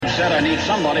said, I need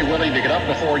somebody willing to get up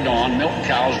before dawn, milk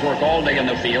cows, work all day in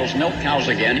the fields, milk cows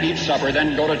again, eat supper,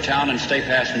 then go to town and stay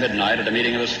past midnight at a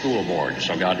meeting of the school board.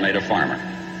 So God made a farmer.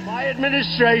 My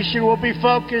administration will be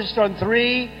focused on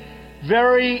three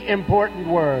very important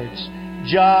words: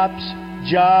 jobs,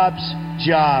 jobs,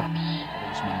 jobs. A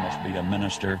policeman must be a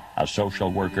minister, a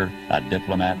social worker, a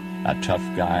diplomat, a tough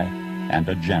guy, and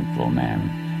a gentleman.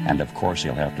 And of course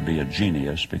he'll have to be a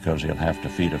genius because he'll have to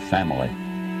feed a family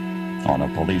on a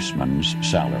policeman's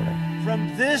salary.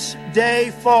 From this day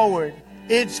forward,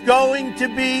 it's going to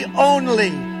be only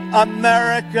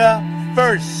America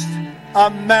first.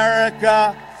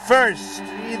 America first.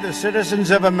 We, the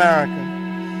citizens of America,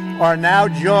 are now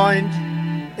joined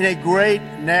in a great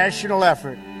national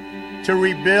effort to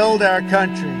rebuild our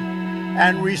country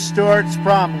and restore its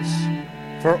promise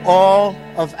for all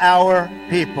of our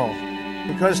people.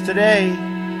 Because today,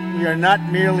 we are not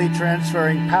merely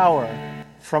transferring power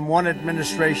from one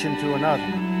administration to another,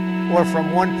 or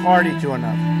from one party to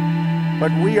another,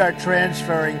 but we are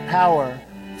transferring power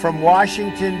from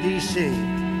Washington, D.C.,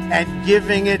 and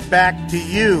giving it back to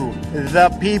you,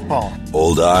 the people.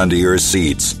 Hold on to your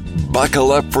seats.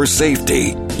 Buckle up for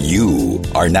safety. You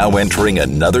are now entering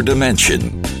another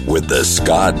dimension with the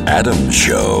Scott Adams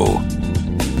Show.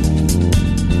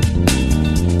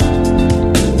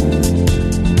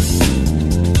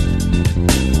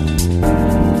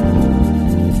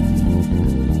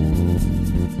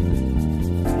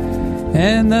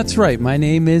 And that's right. My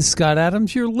name is Scott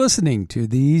Adams. You're listening to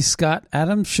the Scott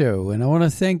Adams Show. And I want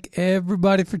to thank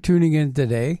everybody for tuning in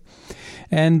today.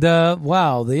 And,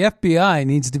 wow, the FBI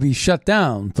needs to be shut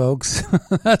down, folks.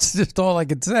 That's just all I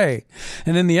could say.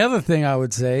 And then the other thing I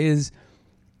would say is,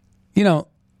 you know,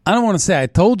 I don't want to say I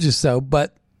told you so,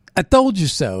 but I told you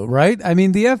so, right? I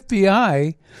mean, the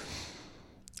FBI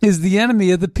is the enemy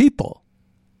of the people.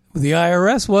 The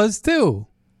IRS was, too.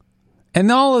 And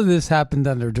all of this happened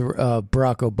under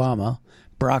Barack Obama,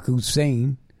 Barack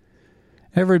Hussein.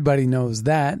 Everybody knows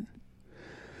that.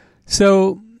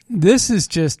 So this is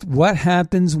just what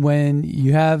happens when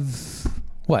you have,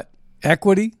 what,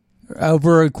 equity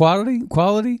over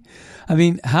equality? I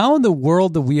mean, how in the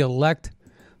world do we elect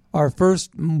our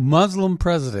first Muslim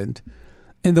president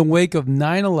in the wake of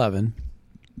 9/11,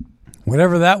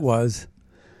 whatever that was?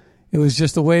 It was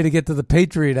just a way to get to the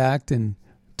Patriot Act and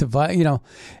to, you know,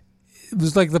 it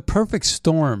was like the perfect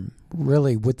storm,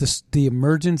 really, with the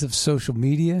emergence of social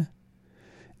media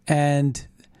and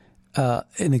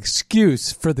an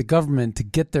excuse for the government to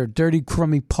get their dirty,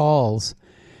 crummy paws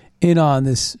in on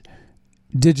this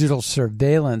digital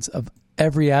surveillance of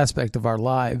every aspect of our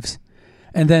lives,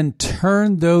 and then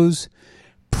turn those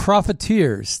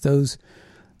profiteers, those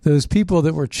people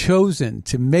that were chosen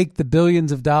to make the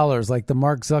billions of dollars, like the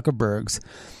Mark Zuckerbergs.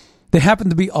 They happen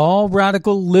to be all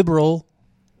radical liberal.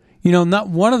 You know, not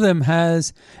one of them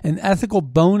has an ethical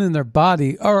bone in their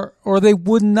body, or they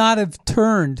would not have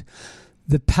turned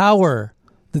the power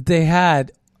that they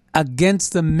had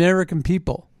against the American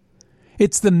people.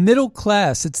 It's the middle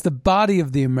class. It's the body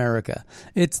of the America.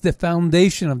 It's the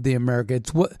foundation of the America.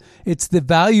 It's the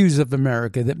values of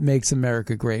America that makes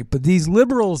America great. But these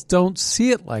liberals don't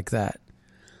see it like that.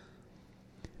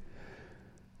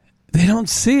 They don't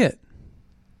see it.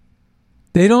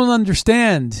 They don't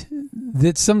understand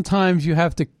that sometimes you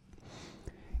have to,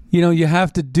 you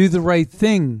have to do the right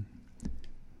thing.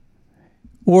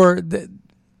 Or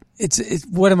it's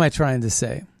what am I trying to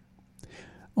say?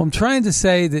 I'm trying to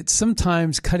say that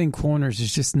sometimes cutting corners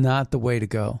is just not the way to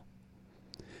go.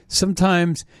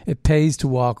 Sometimes it pays to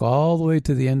walk all the way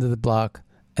to the end of the block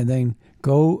and then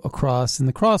go across in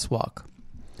the crosswalk,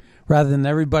 rather than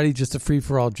everybody just a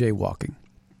free-for-all jaywalking.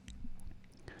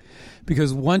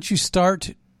 Because once you start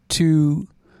to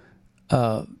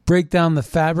break down the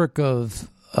fabric of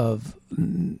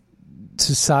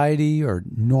society or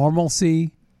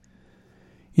normalcy,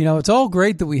 it's all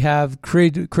great that we have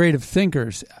creative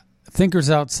thinkers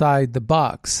outside the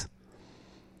box.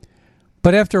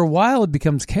 But after a while, it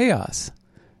becomes chaos.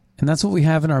 And that's what we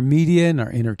have in our media and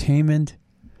our entertainment.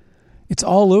 It's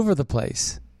all over the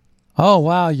place. Oh,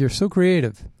 wow, you're so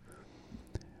creative.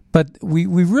 But we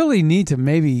really need to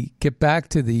maybe get back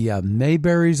to the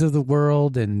Mayberries of the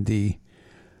world and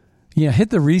hit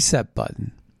the reset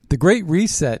button. The Great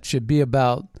Reset should be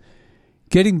about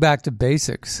getting back to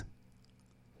basics.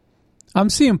 I'm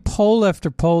seeing poll after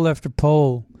poll after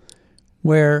poll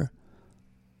where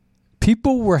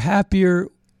people were happier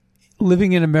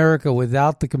living in America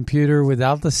without the computer,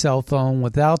 without the cell phone,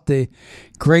 without the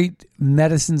great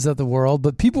medicines of the world,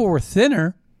 but people were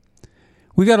thinner.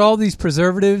 We got all these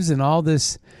preservatives and all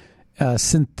this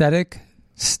synthetic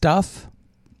stuff.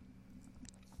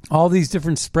 all these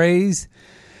different sprays.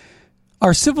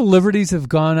 Our civil liberties have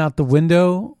gone out the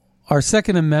window. Our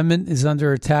Second Amendment is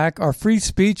under attack. Our free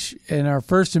speech and our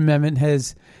First Amendment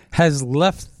has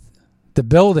left the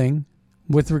building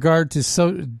with regard to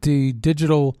the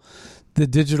digital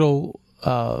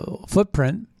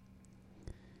footprint.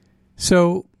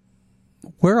 So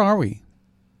where are we?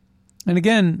 And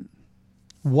again,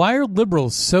 why are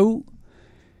liberals so?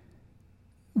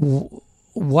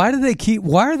 Why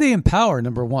are they in power?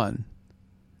 Number one.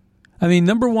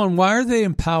 Number one, why are they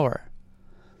in power?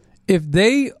 If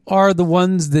they are the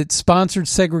ones that sponsored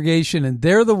segregation and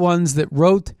they're the ones that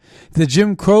wrote the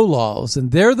Jim Crow laws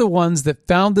and they're the ones that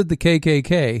founded the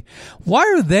KKK, why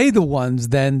are they the ones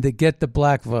then that get the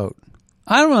black vote?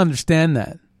 I don't understand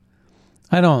that.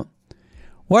 I don't.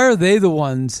 Why are they the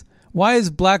ones? Why is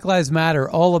Black Lives Matter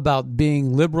all about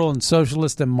being liberal and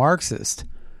socialist and Marxist?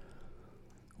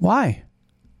 Why?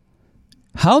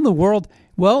 How in the world?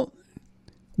 Well,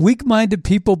 weak-minded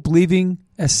people believing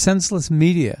a senseless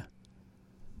media.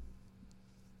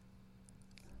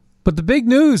 But the big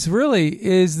news really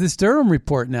is this Durham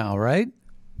report now, right?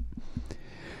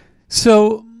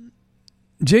 So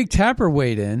Jake Tapper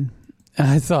weighed in. And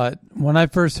I thought, when I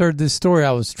first heard this story,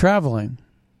 I was traveling.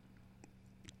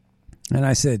 And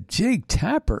I said, Jake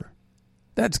Tapper?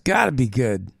 That's got to be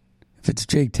good if it's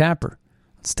Jake Tapper.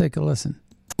 Let's take a listen.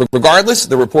 Regardless,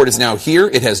 the report is now here.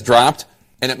 It has dropped.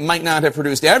 And it might not have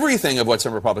produced everything of what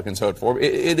some Republicans hoped for.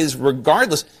 It is,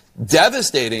 regardless,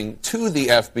 devastating to the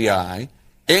FBI.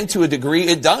 And to a degree,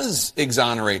 it does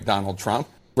exonerate Donald Trump.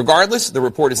 Regardless, the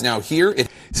report is now here.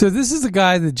 So this is a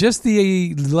guy that just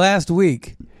the last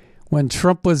week, when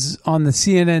Trump was on the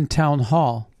CNN town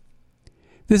hall,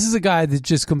 this is a guy that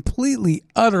just completely,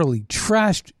 utterly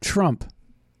trashed Trump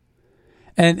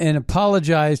and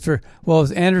apologized for, well, it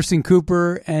was Anderson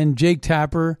Cooper and Jake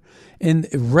Tapper, and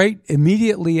right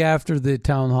immediately after the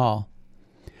town hall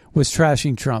was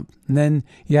trashing Trump. And then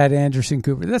you had Anderson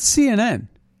Cooper. That's CNN.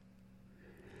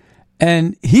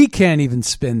 And he can't even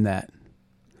spin that.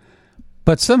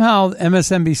 But somehow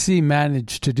MSNBC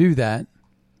managed to do that.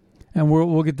 And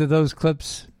we'll get to those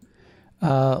clips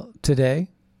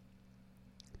today.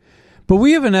 But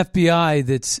we have an FBI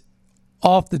that's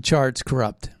off the charts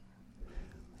corrupt.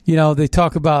 You know, they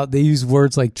use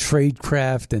words like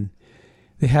tradecraft, and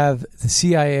they have the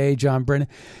CIA, John Brennan.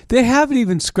 They haven't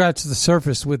even scratched the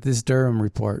surface with this Durham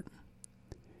report.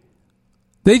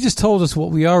 They just told us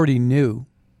what we already knew.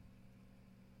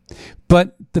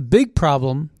 But the big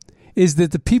problem is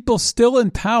that the people still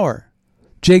in power.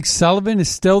 Jake Sullivan is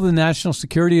still the national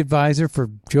security advisor for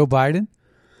Joe Biden.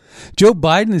 Joe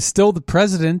Biden is still the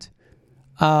president,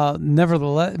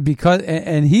 nevertheless,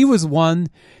 and he was one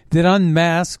that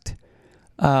unmasked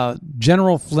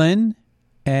General Flynn,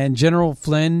 and General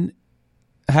Flynn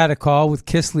had a call with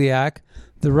Kislyak,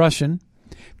 the Russian.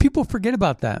 People forget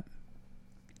about that.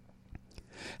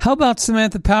 How about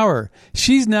Samantha Power?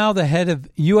 She's now the head of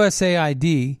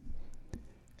USAID,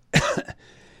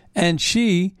 and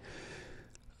she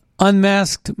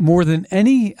unmasked more than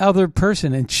any other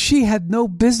person, and she had no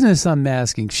business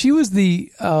unmasking. She was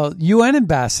the UN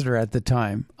ambassador at the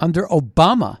time under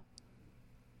Obama.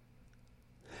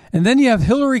 And then you have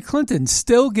Hillary Clinton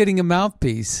still getting a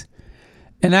mouthpiece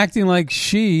and acting like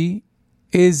she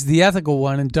is the ethical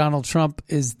one and Donald Trump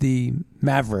is the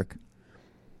maverick.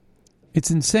 It's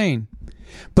insane.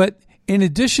 But in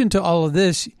addition to all of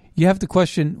this, you have to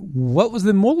question, what was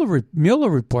the Mueller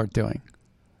report doing?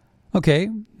 Okay,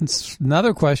 that's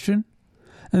another question.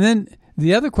 And then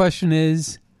the other question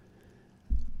is,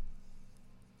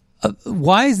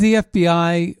 why is the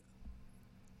FBI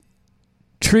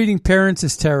treating parents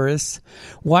as terrorists?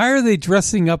 Why are they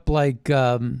dressing up like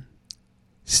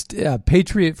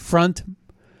Patriot Front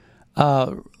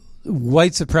white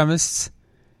supremacists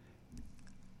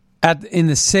in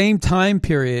the same time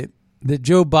period that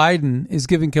Joe Biden is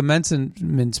giving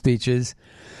commencement speeches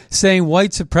saying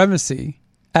white supremacy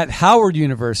at Howard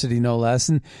University, no less?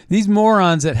 And these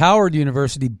morons at Howard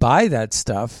University buy that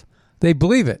stuff. They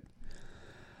believe it.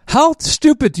 How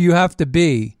stupid do you have to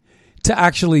be to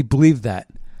actually believe that?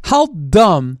 How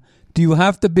dumb do you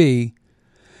have to be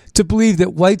to believe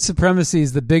that white supremacy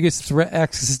is the biggest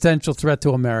existential threat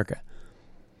to America?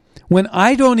 When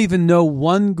I don't even know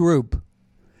one group,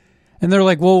 and they're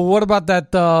like, well, what about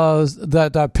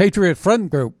that Patriot Front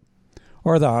group,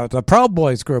 or the Proud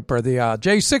Boys group, or the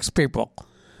J6 people?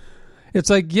 It's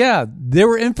like, yeah, they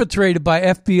were infiltrated by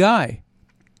FBI.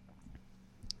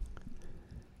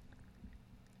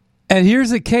 And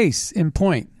here's a case in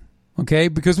point, okay?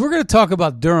 Because we're going to talk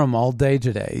about Durham all day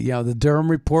today. You know, the Durham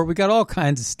report, we got all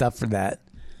kinds of stuff for that.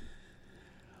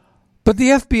 But the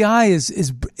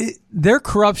FBI their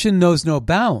corruption knows no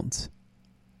bounds.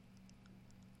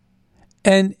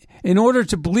 And in order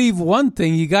to believe one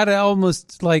thing, you got to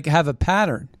almost like have a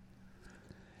pattern.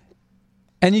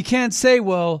 And you can't say,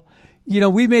 well,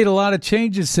 we made a lot of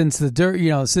changes since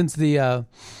the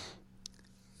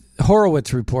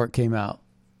Horowitz report came out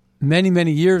many,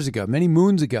 many years ago, many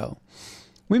moons ago.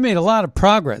 We made a lot of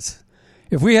progress.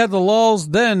 If we had the laws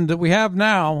then that we have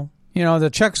now, the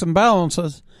checks and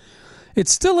balances,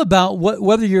 it's still about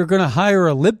whether you're going to hire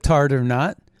a libtard or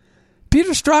not.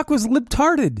 Peter Strzok was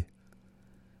libtarded.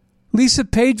 Lisa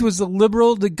Page was the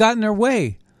liberal that got in their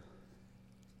way.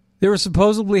 They were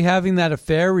supposedly having that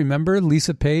affair, remember,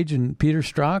 Lisa Page and Peter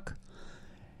Strzok?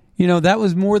 That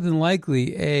was more than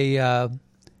likely a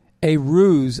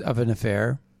ruse of an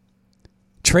affair,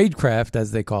 tradecraft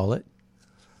as they call it,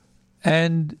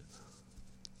 and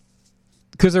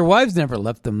because their wives never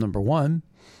left them, number one.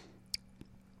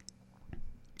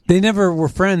 They never were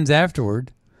friends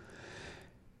afterward,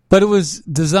 but it was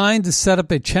designed to set up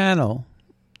a channel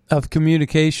of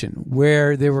communication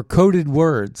where there were coded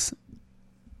words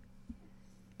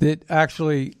that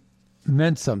actually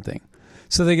meant something.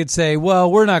 So they could say, well,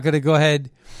 we're not going to go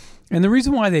ahead. And the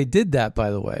reason why they did that,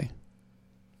 by the way,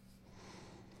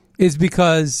 is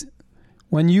because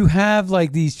when you have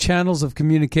like these channels of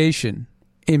communication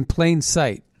in plain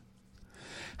sight,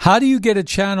 how do you get a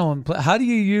channel? How do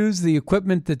you use the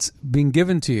equipment that's being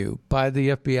given to you by the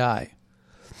FBI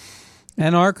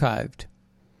and archived?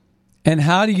 And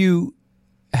how do you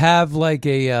have like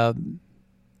how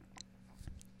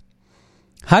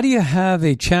do you have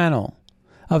a channel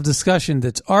of discussion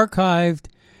that's archived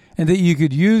and that you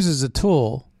could use as a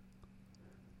tool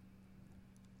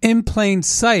in plain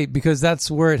sight, because that's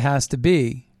where it has to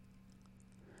be,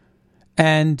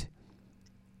 and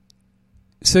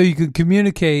so you could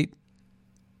communicate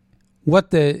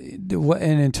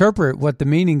and interpret what the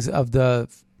meanings of the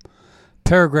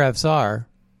paragraphs are.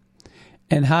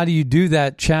 And how do you do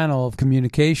that channel of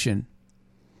communication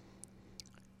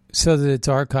so that it's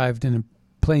archived in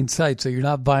plain sight, so you're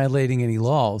not violating any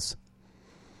laws,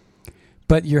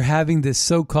 but you're having this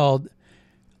so-called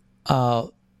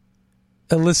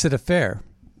illicit affair?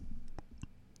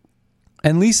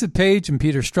 And Lisa Page and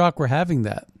Peter Strzok were having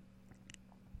that.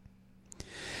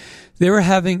 They were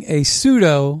having a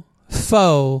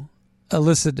pseudo-faux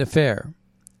illicit affair,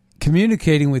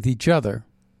 communicating with each other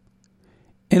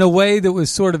in a way that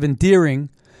was sort of endearing,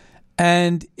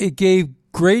 and it gave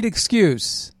great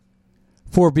excuse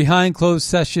for behind closed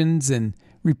sessions and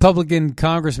Republican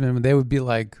congressmen when they would be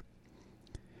like,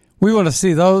 we want to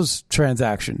see those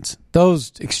transactions,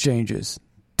 those exchanges,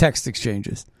 text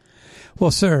exchanges.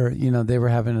 Well, sir, they were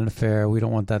having an affair. We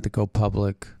don't want that to go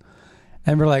public.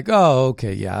 And we're like, oh,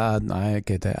 okay, yeah, I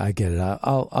get that. I get it.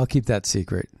 I'll keep that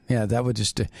secret. Yeah, that would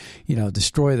just,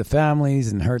 destroy the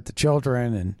families and hurt the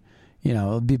children, and,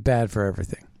 it'll be bad for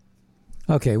everything.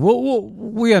 Okay, well,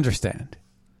 we understand.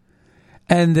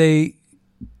 And they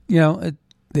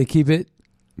keep it,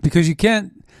 because you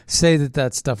can't say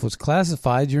that stuff was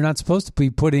classified. You're not supposed to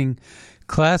be putting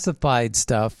classified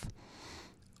stuff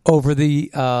over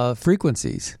the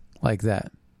frequencies like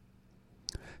that.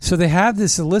 So they have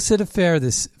this illicit affair,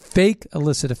 this fake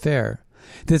illicit affair,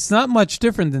 that's not much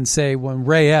different than, say, when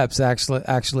Ray Epps actually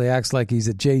acts like he's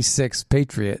a J6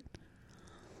 patriot,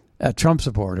 a Trump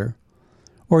supporter.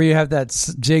 Or you have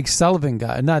that Jake Sullivan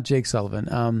guy, not Jake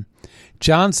Sullivan,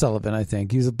 John Sullivan, I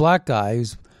think. He's a black guy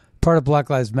who's part of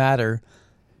Black Lives Matter,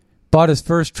 bought his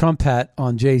first Trump hat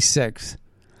on J6.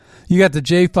 You got the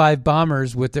J5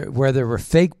 bombers where there were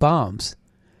fake bombs.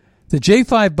 The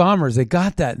J5 bombers, they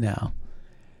got that now.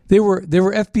 They were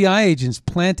FBI agents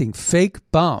planting fake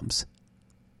bombs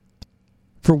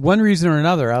for one reason or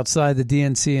another outside the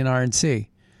DNC and RNC.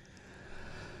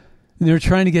 And they were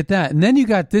trying to get that. And then you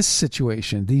got this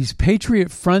situation, these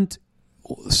Patriot Front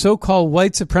so-called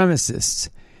white supremacists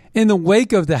in the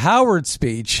wake of the Howard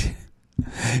speech.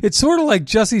 It's sort of like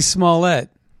Jussie Smollett,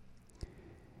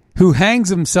 who hangs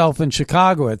himself in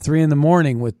Chicago at 3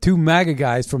 a.m. with 2 MAGA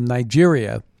guys from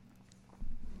Nigeria.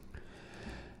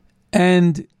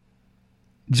 And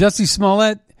Jussie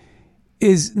Smollett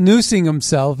is noosing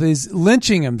himself, is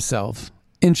lynching himself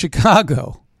in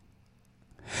Chicago.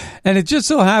 And it just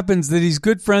so happens that he's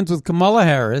good friends with Kamala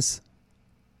Harris.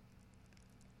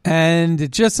 And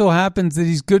it just so happens that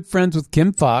he's good friends with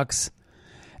Kim Foxx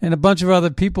and a bunch of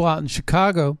other people out in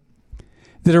Chicago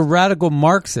that are radical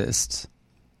Marxists.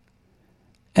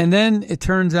 And then it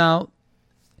turns out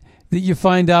that you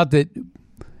find out that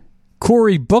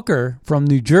Cory Booker from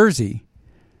New Jersey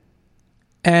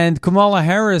and Kamala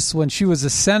Harris, when she was a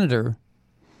senator,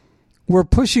 were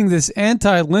pushing this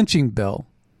anti-lynching bill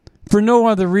for no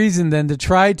other reason than to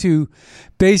try to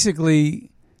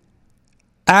basically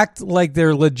act like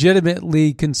they're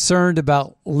legitimately concerned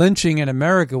about lynching in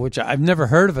America, which I've never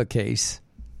heard of a case,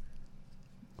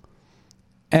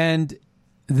 and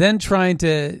then trying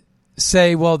to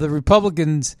say, well, the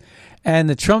Republicans and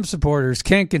the Trump supporters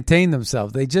can't contain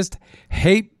themselves. They just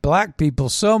hate black people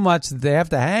so much that they have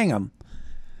to hang them.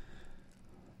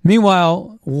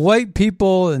 Meanwhile, white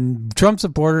people and Trump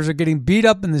supporters are getting beat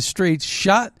up in the streets,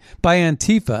 shot by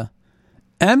Antifa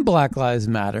and Black Lives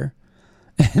Matter,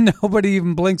 and nobody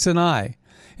even blinks an eye.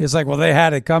 It's like, well, they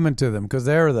had it coming to them because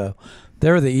they're the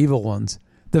evil ones.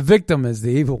 The victim is the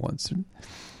evil ones.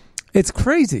 It's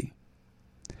crazy.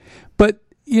 But,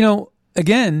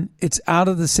 again, it's out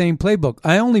of the same playbook.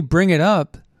 I only bring it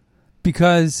up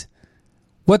because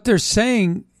what they're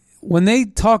saying when they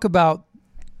talk about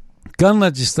gun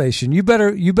legislation, you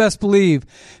best believe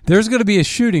there's going to be a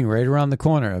shooting right around the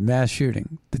corner, a mass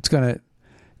shooting that's going to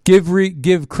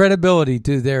give credibility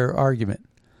to their argument.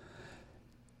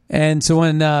 And so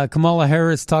when Kamala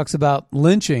Harris talks about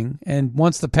lynching and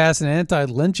wants to pass an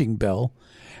anti-lynching bill,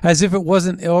 as if it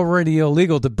wasn't already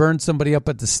illegal to burn somebody up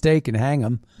at the stake and hang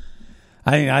them.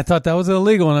 I thought that was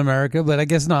illegal in America, but I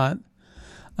guess not.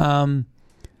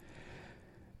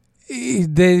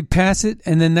 They pass it,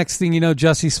 and then next thing you know,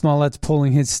 Jussie Smollett's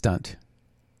pulling his stunt,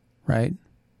 right?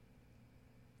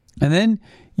 And then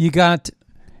you got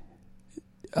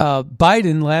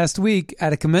Biden last week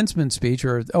at a commencement speech,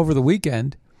 or over the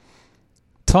weekend,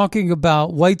 talking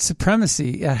about white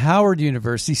supremacy at Howard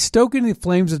University, stoking the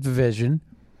flames of division.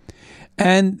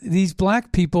 And these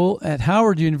black people at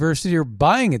Howard University are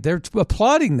buying it. They're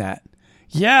applauding that.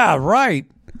 Yeah, right.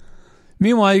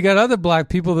 Meanwhile, you got other black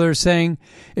people that are saying,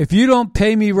 if you don't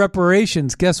pay me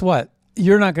reparations, guess what?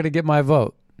 You're not going to get my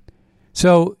vote.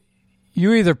 So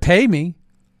you either pay me.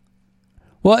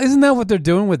 Well, isn't that what they're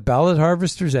doing with ballot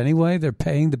harvesters anyway? They're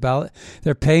paying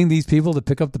They're paying these people to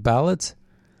pick up the ballots.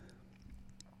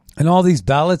 And all these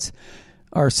ballots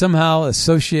are somehow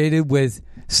associated with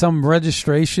some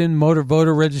registration, motor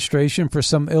voter registration for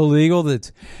some illegal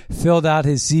that's filled out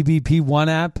his CBP1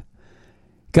 app.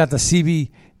 Got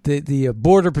the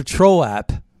Border Patrol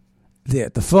app,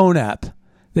 the phone app.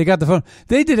 They got the phone.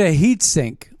 They did a heat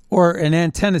sink or an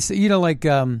antenna,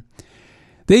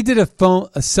 they did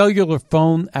a cellular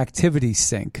phone activity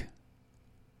sync.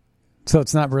 So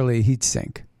it's not really a heat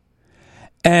sink.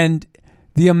 And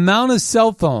the amount of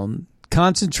cell phone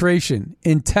concentration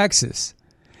in Texas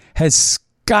has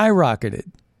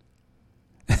skyrocketed.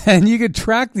 And you could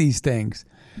track these things.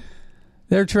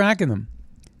 They're tracking them.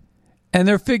 And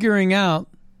they're figuring out,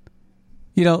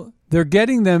 they're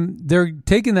taking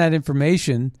that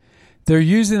information, they're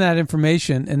using that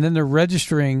information, and then they're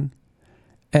registering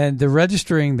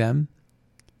them.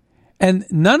 And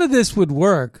none of this would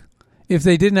work if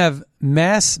they didn't have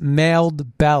mass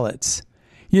mailed ballots.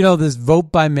 This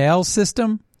vote by mail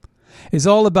system is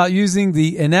all about using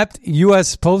the inept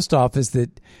U.S. Post Office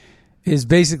that is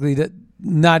basically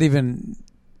not even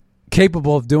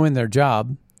capable of doing their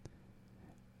job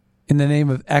in the name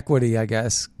of equity, I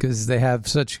guess, because they have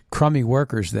such crummy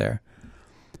workers there.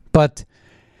 But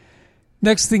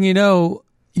next thing you know,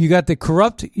 you got the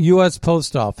corrupt U.S.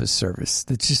 Post Office service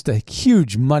that's just a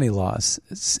huge money loss.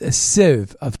 It's a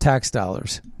sieve of tax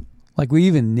dollars. Like we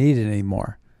even need it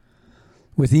anymore.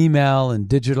 With email and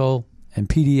digital and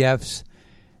PDFs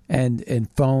and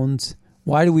phones,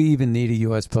 why do we even need a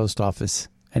U.S. Post Office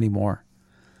anymore?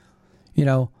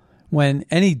 When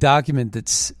any document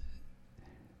that's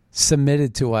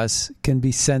submitted to us can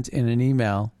be sent in an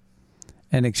email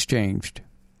and exchanged.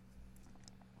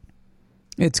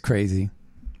 It's crazy.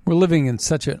 We're living in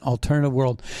such an alternative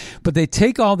world. But they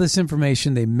take all this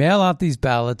information, they mail out these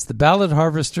ballots, the ballot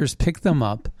harvesters pick them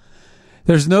up.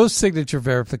 There's no signature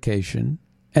verification.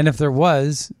 And if there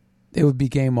was, it would be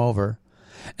game over.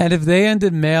 And if they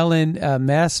ended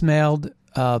mass mailed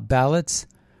ballots,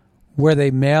 where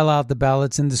they mail out the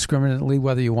ballots indiscriminately,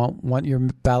 whether you want your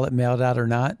ballot mailed out or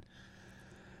not.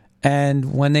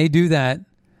 And when they do that,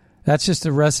 that's just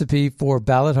a recipe for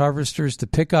ballot harvesters to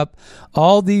pick up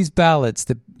all these ballots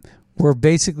that were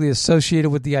basically associated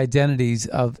with the identities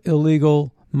of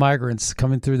illegal migrants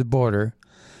coming through the border,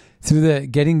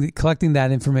 collecting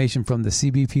that information from the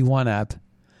CBP1 app.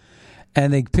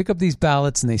 And they pick up these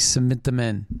ballots and they submit them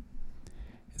in.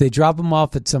 They drop them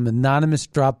off at some anonymous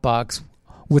drop box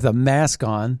with a mask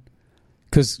on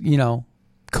because,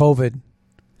 COVID.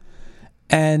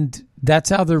 And that's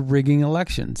how they're rigging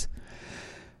elections.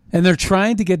 And they're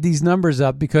trying to get these numbers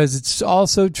up because it's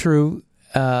also true,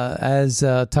 as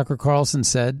Tucker Carlson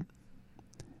said,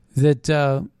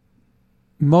 that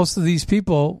most of these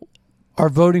people are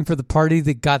voting for the party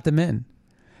that got them in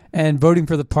and voting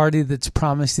for the party that's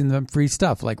promising them free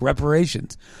stuff like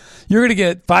reparations. You're going to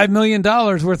get $5 million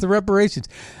worth of reparations.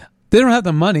 They don't have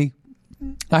the money.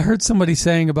 I heard somebody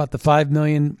saying about the $5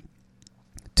 million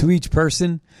to each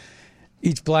person,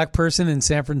 each black person in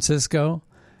San Francisco.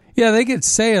 Yeah, they can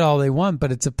say it all they want,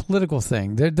 but it's a political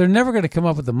thing. They're never going to come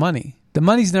up with the money. The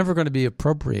money's never going to be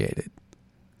appropriated.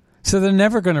 So they're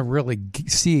never going to really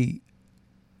see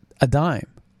a dime.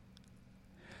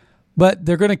 But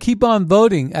they're going to keep on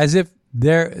voting as if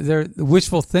they're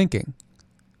wishful thinking.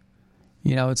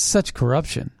 You know, it's such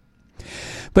corruption.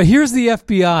 But here's the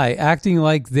FBI acting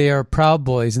like they are Proud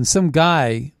Boys and some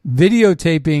guy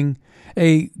videotaping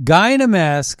a guy in a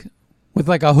mask with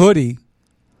like a hoodie.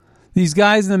 These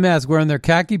guys in the mask wearing their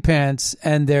khaki pants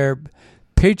and their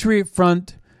Patriot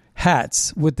Front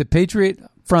hats with the Patriot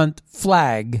Front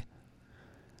flag.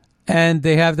 And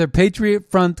they have their Patriot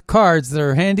Front cards that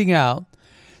are handing out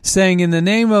saying, in the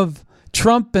name of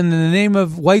Trump and in the name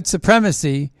of white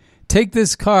supremacy, take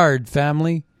this card,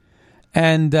 family.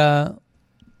 And, and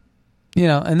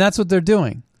that's what they're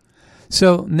doing.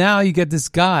 So now you get this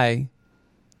guy,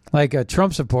 like a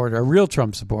Trump supporter, a real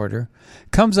Trump supporter,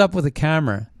 comes up with a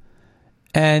camera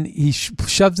and he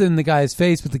shoves it in the guy's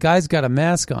face, but the guy's got a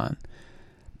mask on.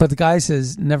 But the guy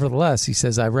says, nevertheless, he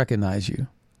says, I recognize you.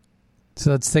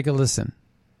 So let's take a listen.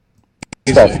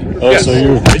 So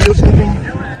you're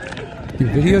videotaping? You're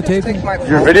videotaping?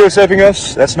 You're videotaping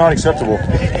us? That's not acceptable.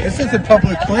 This is a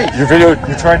public place. You're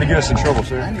trying to get us in trouble,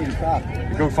 sir. I need a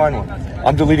copy. Go find one.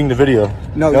 I'm deleting the video.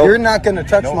 No, Nope. you're not going to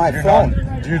touch my phone.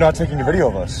 You're not taking the video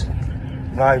of us.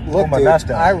 When I pull Look, my dude, mask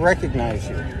down. I recognize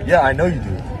you. Yeah, I know you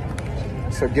do.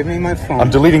 So give me my phone. I'm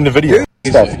deleting the video.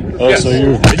 So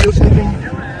you're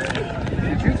videotaping?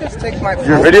 Did you just take my phone?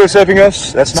 You're videotaping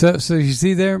us? That's not... So you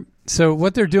see there? So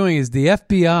what they're doing is the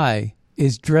FBI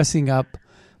is dressing up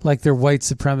like they're white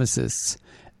supremacists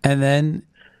and then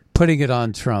putting it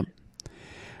on Trump.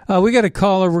 We got a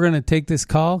caller. We're going to take this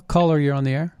call. Caller, you're on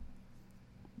the air.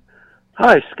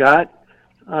 Hi, Scott.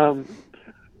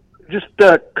 Just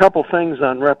a couple things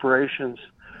on reparations.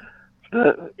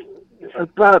 I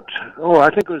think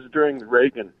it was during the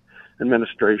Reagan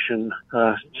administration,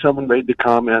 someone made the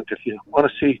comment, if you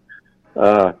want to see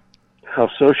how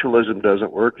socialism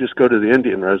doesn't work, just go to the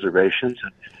Indian reservations.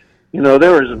 And,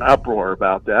 there was an uproar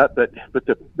about that, but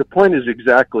the point is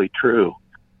exactly true,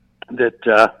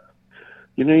 that,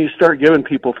 you start giving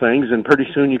people things and pretty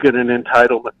soon you get an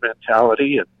entitlement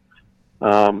mentality and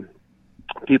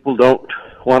people don't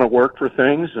want to work for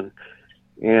things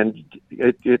and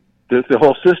the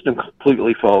whole system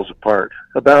completely falls apart.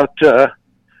 About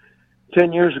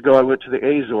 10 years ago, I went to the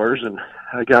Azores and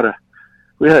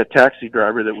we had a taxi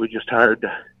driver that we just hired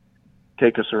to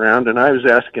take us around, and I was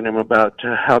asking him about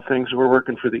how things were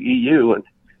working for the EU, and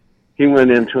he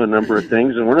went into a number of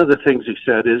things, and one of the things he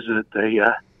said is that they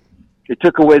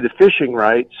took away the fishing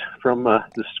rights from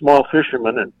the small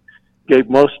fishermen and gave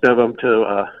most of them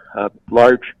to a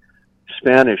large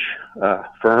Spanish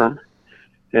firm,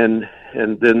 and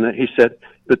then he said,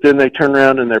 but then they turn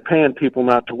around and they're paying people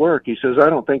not to work. He says,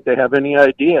 I don't think they have any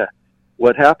idea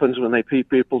what happens when they pay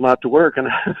people not to work. And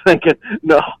I'm thinking,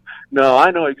 no,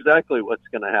 I know exactly what's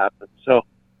going to happen. So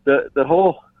the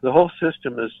whole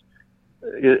system is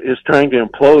trying to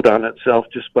implode on itself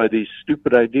just by these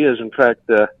stupid ideas. In fact,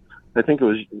 I think it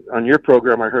was on your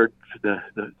program I heard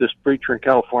this preacher in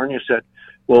California said,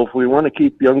 well, if we want to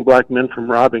keep young black men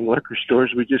from robbing liquor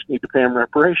stores, we just need to pay them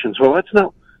reparations. Well, that's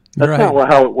not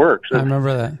how it works. I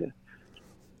remember that.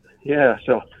 Yeah,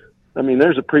 so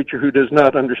there's a preacher who does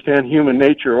not understand human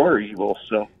nature or evil.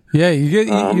 So yeah,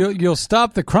 you'll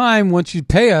stop the crime once you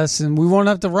pay us, and we won't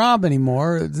have to rob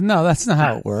anymore. No, that's not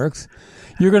how it works.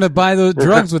 You're going to buy those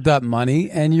drugs with that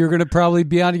money, and you're going to probably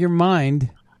be out of your mind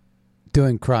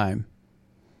doing crime.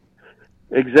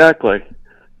 Exactly.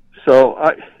 So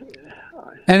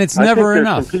and it's never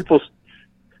enough.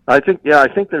 I think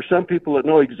there's some people that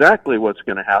know exactly what's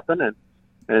going to happen,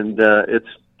 and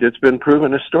it's been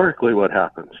proven historically what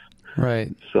happens.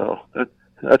 Right. So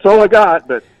that's all I got,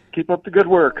 but keep up the good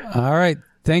work. All right.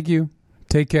 Thank you.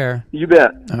 Take care. You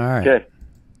bet. All right. Okay.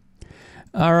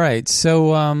 All right.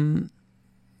 So,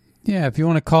 if you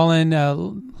want to call in,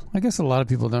 I guess a lot of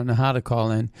people don't know how to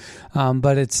call in,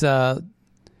 but it's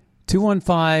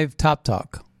 215 Top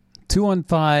Talk,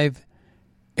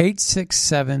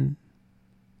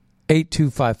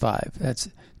 215-867-8255. That's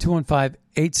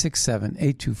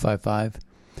 215-867-8255.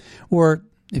 Or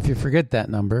if you forget that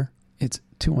number, it's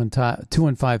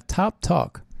 215 Top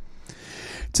Talk.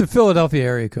 It's a Philadelphia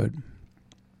area code.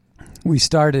 We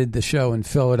started the show in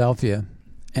Philadelphia,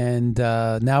 And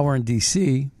now we're in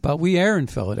D.C., but we air in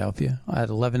Philadelphia at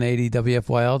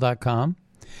 1180WFYL.com.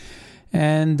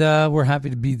 And we're happy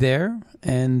to be there.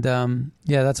 And,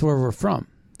 that's where we're from,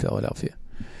 Philadelphia.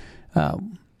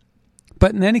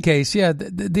 But in any case, the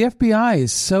FBI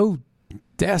is so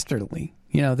dastardly.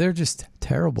 They're just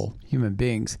terrible human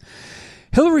beings.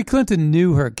 Hillary Clinton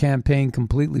knew her campaign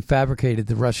completely fabricated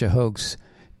the Russia hoax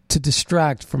to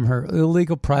distract from her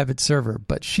illegal private server,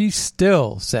 but she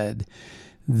still said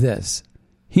this: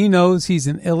 he knows he's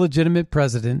an illegitimate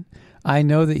president. I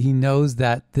know that he knows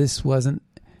that this wasn't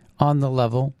on the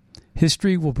level.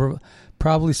 History will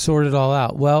probably sort it all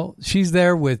out. Well, she's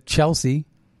there with Chelsea,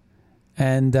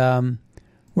 and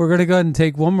we're going to go ahead and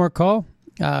take one more call.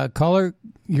 Caller,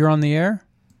 you're on the air.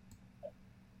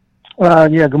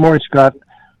 Good morning, Scott.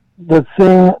 The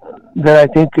thing that I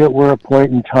think that we're at a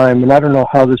point in time, and I don't know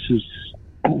how this is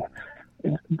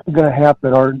going to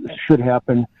happen or should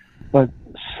happen, but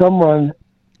someone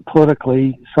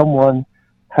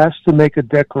has to make a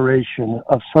declaration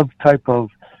of some type of,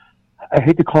 I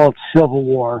hate to call it civil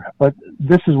war, but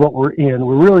this is what we're in.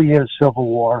 We're really in a civil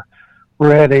war.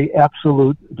 We're at an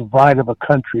absolute divide of a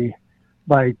country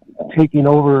by taking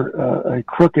over a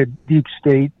crooked, deep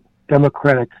state,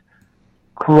 democratic,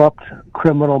 corrupt,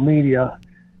 criminal media.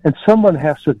 And someone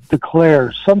has to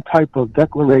declare some type of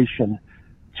declaration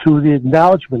to the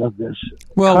acknowledgement of this.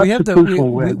 Well, we have to,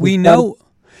 we know,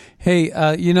 hey,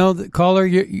 caller,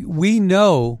 we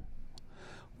know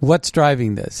what's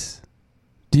driving this.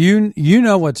 Do you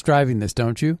know what's driving this,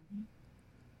 don't you?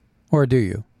 Or do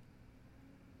you?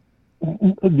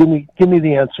 Give me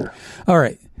the answer. All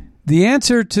right. The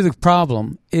answer to the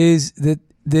problem is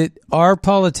that our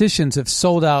politicians have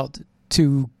sold out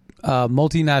to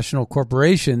multinational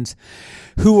corporations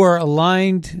who are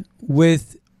aligned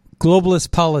with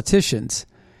globalist politicians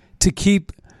to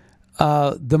keep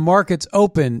the markets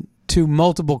open to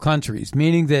multiple countries,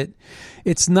 meaning that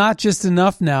it's not just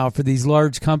enough now for these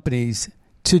large companies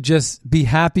to just be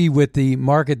happy with the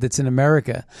market that's in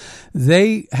America.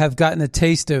 They have gotten a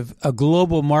taste of a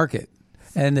global market,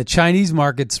 and the Chinese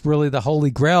market's really the holy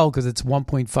grail because it's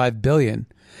 1.5 billion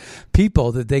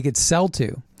people that they could sell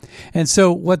to. And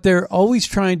so what they're always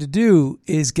trying to do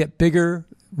is get bigger,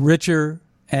 richer,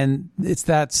 and it's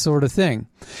that sort of thing.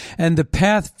 And the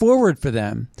path forward for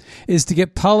them is to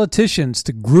get politicians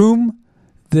to groom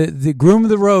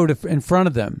the road in front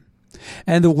of them.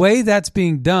 And the way that's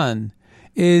being done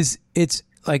is it's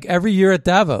like every year at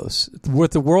Davos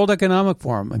with the World Economic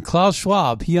Forum, and Klaus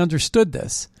Schwab, he understood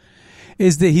this,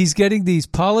 is that he's getting these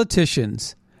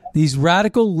politicians, these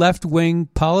radical left-wing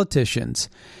politicians,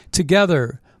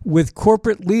 together with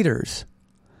corporate leaders.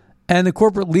 And the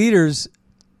corporate leaders,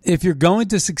 if you're going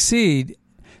to succeed,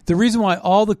 the reason why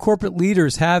all the corporate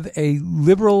leaders have a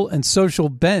liberal and social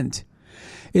bent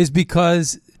is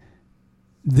because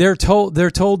they're told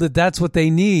that that's what they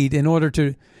need in order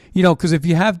to, because if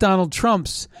you have Donald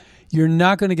Trump's, you're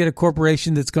not going to get a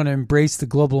corporation that's going to embrace the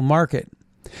global market.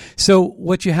 So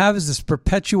what you have is this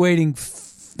perpetuating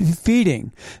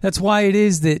feeding. That's why it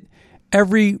is that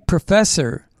every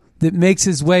professor that makes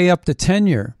his way up to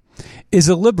tenure is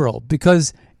a liberal,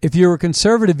 because if you were a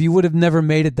conservative, you would have never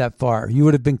made it that far. You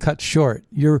would have been cut short.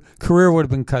 Your career would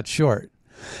have been cut short.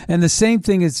 And the same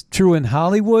thing is true in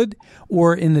Hollywood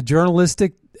or in the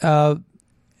journalistic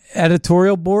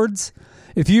editorial boards.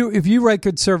 If you write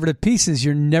conservative pieces,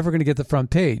 you're never going to get the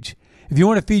front page. If you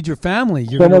want to feed your family,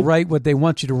 you're going to write what they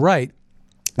want you to write.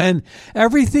 And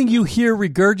everything you hear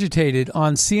regurgitated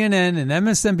on CNN and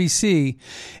MSNBC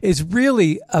is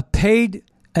really a paid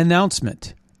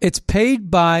announcement. It's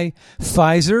paid by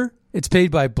Pfizer. It's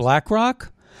paid by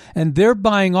BlackRock. And they're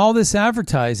buying all this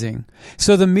advertising.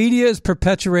 So the media is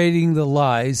perpetuating the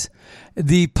lies.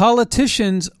 The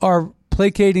politicians are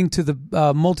placating to the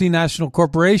multinational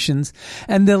corporations.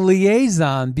 And the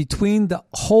liaison between the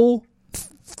whole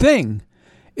thing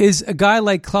is a guy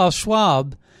like Klaus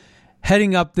Schwab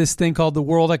heading up this thing called the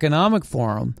World Economic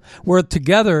Forum, where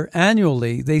together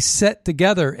annually they set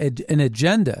together an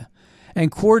agenda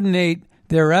and coordinate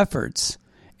their efforts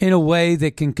in a way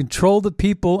that can control the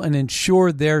people and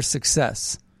ensure their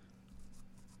success.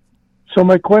 So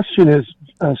my question is,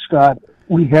 Scott,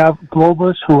 we have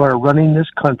globalists who are running this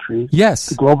country. Yes.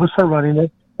 The globalists are running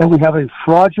it, and we have a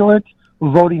fraudulent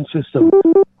voting system.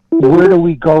 Where do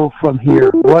we go from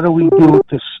here? What do we do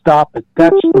to stop it?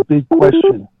 That's the big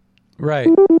question. Right.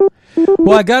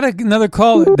 Well, I got another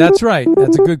caller. That's right.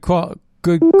 That's a good call.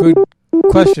 Good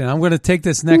question. I'm going to take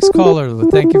this next caller, but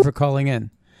thank you for calling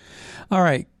in. All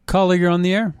right. Caller, you're on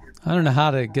the air. I don't know how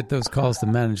to get those calls to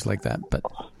manage like that, but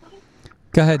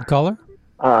go ahead, caller.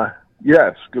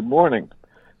 Yes. Good morning.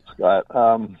 Scott.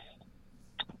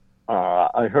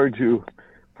 I heard you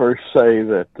first say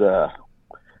that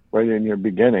right in your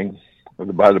beginning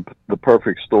about the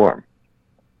perfect storm.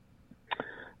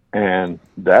 And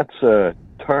that's a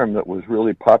term that was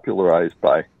really popularized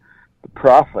by the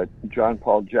prophet John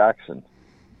Paul Jackson.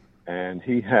 And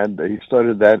he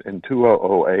started that in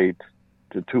 2008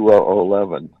 to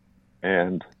 2011.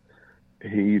 And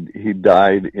he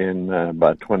died in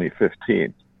about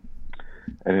 2015.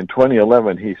 And in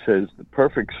 2011, he says the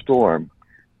perfect storm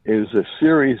is a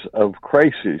series of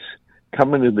crises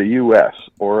coming to the U.S.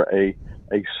 or a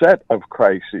set of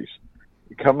crises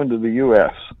coming to the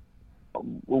U.S.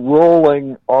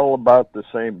 rolling all about the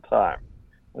same time.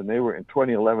 And they were in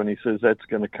 2011. He says that's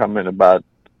going to come in about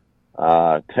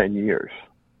 10 years,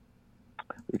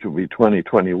 which will be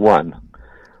 2021,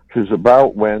 which is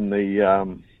about when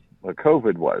the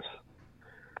COVID was.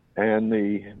 And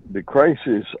the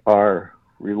crises are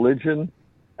religion,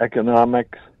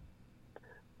 economic,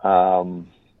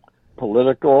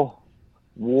 political,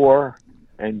 war,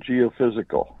 and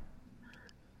geophysical.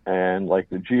 And like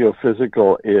the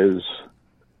geophysical is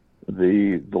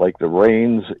the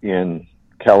rains in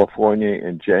California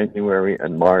in January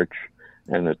and March,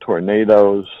 and the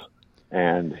tornadoes,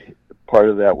 and part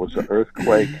of that was an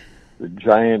earthquake, the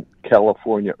giant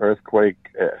California earthquake,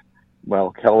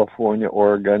 California,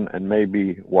 Oregon, and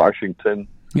maybe Washington,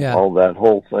 all that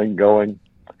whole thing going.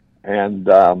 And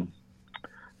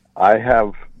I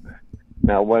have,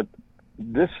 now what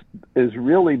this is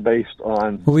really based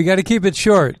on... Well, we got to keep it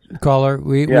short, caller.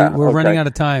 We're running out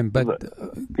of time, but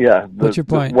what's your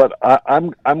point? What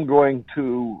I'm going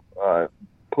to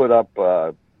put up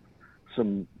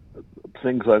some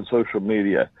things on social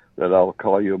media that I'll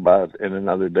call you about in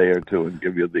another day or two and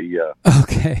give you the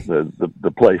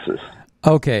places.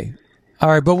 Okay, all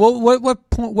right. But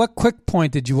what quick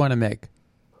point did you want to make?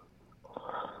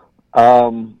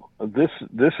 This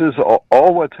is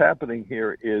all what's happening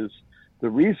here. Is the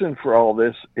reason for all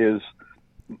this is,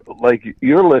 like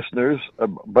your listeners, a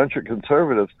bunch of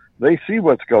conservatives, they see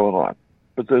what's going on,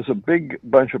 but there's a big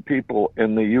bunch of people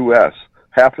in the U.S.,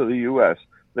 half of the U.S.,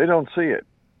 they don't see it.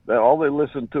 All they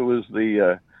listen to is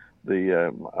the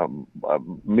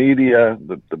media,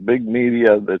 the big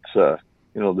media that's the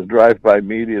drive-by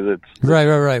media that's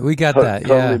right. We got that.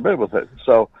 Totally bad with it.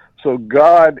 So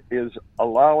God is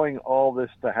allowing all this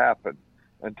to happen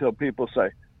until people say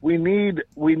we need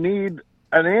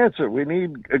an answer. We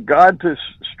need God to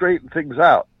straighten things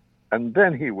out, and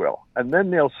then He will, and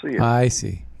then they'll see it. I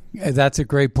see. That's a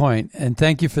great point, and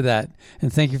thank you for that,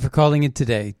 and thank you for calling in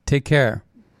today. Take care.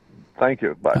 Thank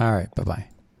you. Bye. All right. Bye-bye.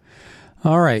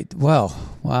 All right. Well,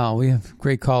 wow, we have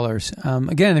great callers.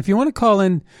 Again, if you want to call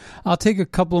in, I'll take a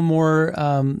couple more,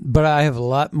 but I have a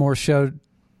lot more show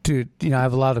to, I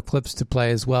have a lot of clips to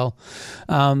play as well.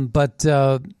 But it's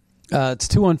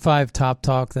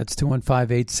 215-TOP-TALK. That's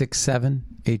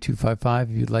 215-867-8255 if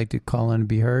you'd like to call in and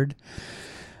be heard.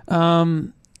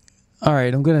 All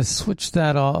right. I'm going to switch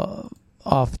that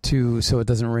off to so it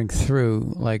doesn't ring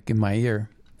through like in my ear.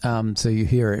 So you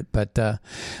hear it. But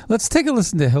let's take a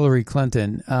listen to Hillary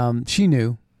Clinton. She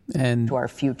knew. And to our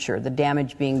future, the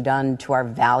damage being done to our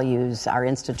values, our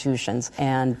institutions,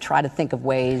 and try to think of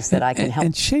ways that I can help.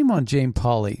 And shame on Jane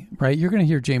Pauley, right? You're going to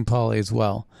hear Jane Pauley as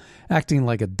well, acting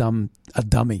like a dummy,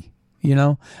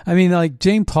 I mean, like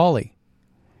Jane Pauley,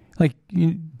 like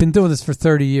you've been doing this for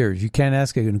 30 years. You can't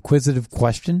ask an inquisitive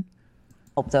question.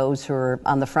 Help those who are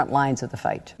on the front lines of the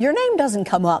fight. Your name doesn't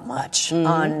come up much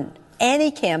on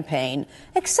any campaign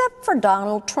except for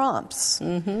Donald Trump's.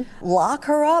 Lock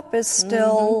her up is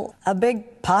still a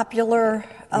big popular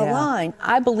line.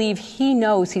 I believe he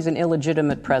knows he's an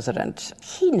illegitimate president.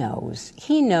 He knows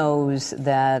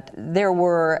that there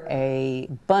were a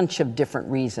bunch of different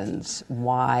reasons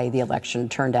why the election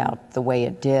turned out the way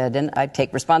it did. And I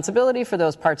take responsibility for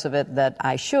those parts of it that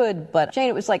I should. But, Jane,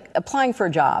 it was like applying for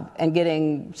a job and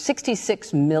getting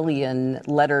 66 million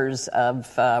letters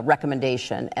of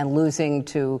recommendation and losing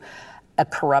to a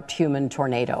corrupt human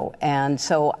tornado. And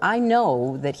so I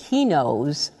know that he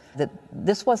knows that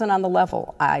this wasn't on the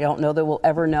level. I don't know that we'll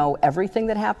ever know everything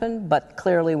that happened, but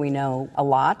clearly we know a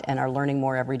lot and are learning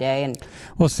more every day. And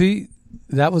well, see,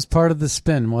 that was part of the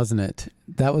spin, wasn't it?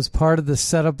 That was part of the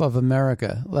setup of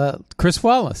America. Chris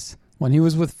Wallace, when he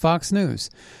was with Fox News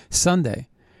Sunday,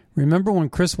 remember when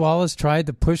Chris Wallace tried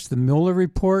to push the Mueller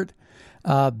report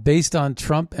based on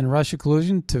Trump and Russia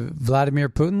collusion to Vladimir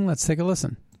Putin? Let's take a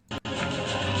listen.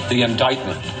 The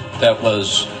indictment that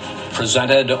was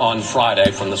presented on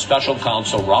Friday from the special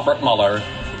counsel Robert Mueller.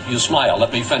 You smile.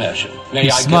 Let me finish. May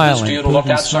I give this to you to look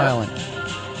at, sir?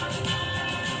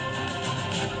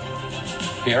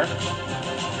 Here.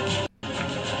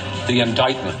 the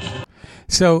indictment.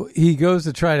 So he goes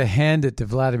to try to hand it to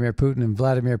Vladimir Putin, and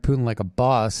Vladimir Putin, like a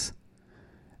boss,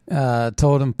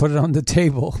 told him, put it on the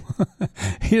table.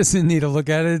 He doesn't need to look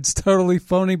at it. It's totally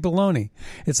phony baloney.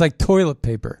 It's like toilet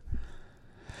paper.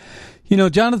 You know,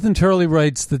 Jonathan Turley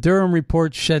writes, the Durham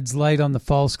report sheds light on the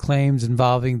false claims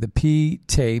involving the P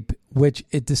tape, which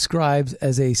it describes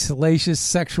as a salacious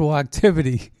sexual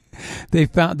activity.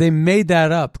 They made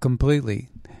that up completely.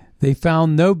 They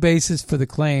found no basis for the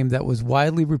claim that was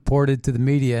widely reported to the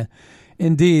media.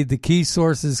 Indeed, the key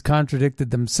sources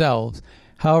contradicted themselves.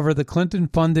 However, the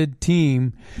Clinton-funded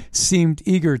team seemed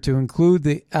eager to include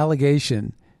the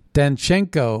allegation.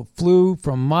 Danchenko flew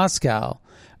from Moscow.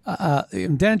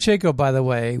 Danchenko, by the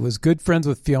way, was good friends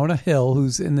with Fiona Hill,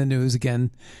 who's in the news again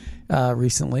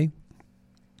recently,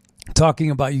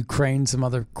 talking about Ukraine, some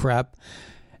other crap.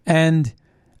 And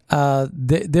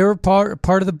they were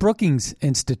part of the Brookings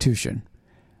Institution.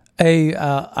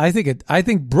 I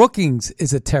think Brookings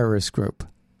is a terrorist group,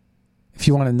 if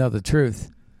you want to know the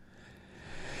truth.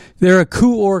 They're a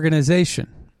coup organization.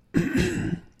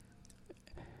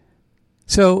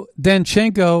 So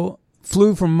Danchenko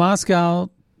flew from Moscow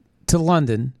to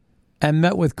London and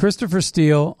met with Christopher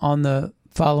Steele on the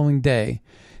following day.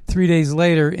 3 days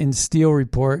later, in Steele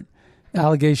report,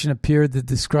 allegation appeared that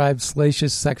described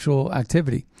salacious sexual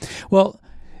activity. Well,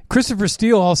 Christopher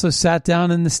Steele also sat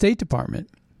down in the State Department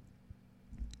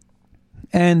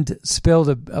and spilled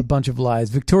a bunch of lies.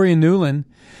 Victoria Nuland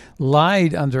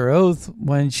lied under oath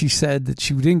when she said that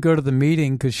she didn't go to the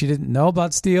meeting because she didn't know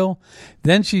about Steele.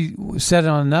 Then she said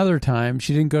on another time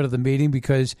she didn't go to the meeting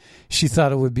because she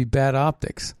thought it would be bad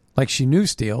optics, like she knew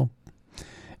Steele.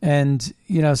 And,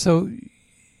 you know, so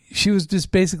she was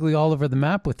just basically all over the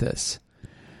map with this.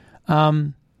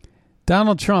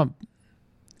 Donald Trump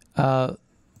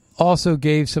also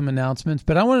gave some announcements,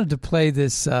 but I wanted to play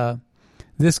this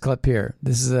clip here.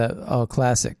 This is a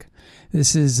classic.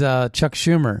 This is Chuck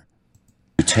Schumer.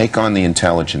 You take on the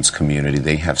intelligence community,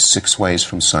 they have 6 ways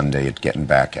from Sunday at getting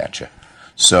back at you.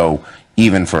 So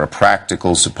even for a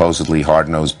practical, supposedly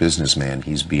hard-nosed businessman,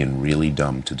 he's being really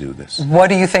dumb to do this. What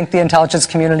do you think the intelligence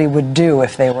community would do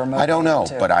if they were motivated? I don't know,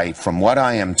 but from what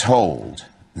I am told,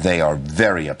 they are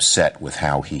very upset with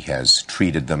how he has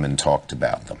treated them and talked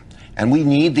about them. And we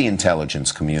need the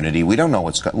intelligence community. We don't know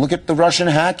what's going on. Look at the Russian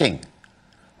hacking.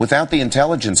 Without the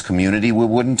intelligence community, we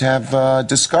wouldn't have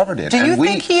discovered it. Do you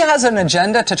think he has an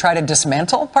agenda to try to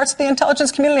dismantle parts of the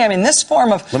intelligence community? I mean, this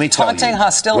form of taunting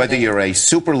hostility. Whether you're a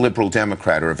super liberal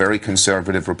Democrat or a very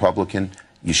conservative Republican,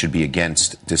 you should be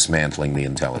against dismantling the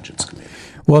intelligence community.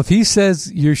 Well, if he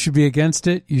says you should be against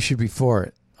it, you should be for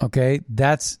it. Okay?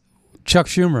 That's Chuck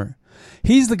Schumer.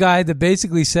 He's the guy that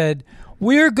basically said,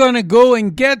 we're going to go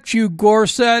and get you,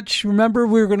 Gorsuch. Remember,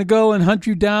 we were going to go and hunt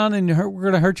you down and we're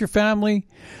going to hurt your family.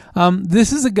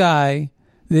 This is a guy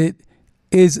that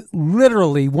is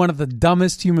literally one of the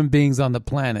dumbest human beings on the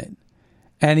planet.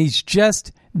 And he's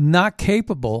just not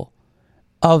capable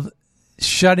of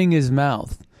shutting his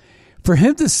mouth. For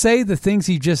him to say the things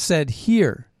he just said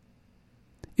here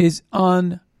is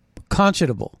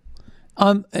unconscionable,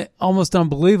 almost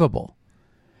unbelievable.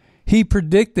 He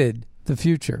predicted the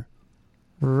future.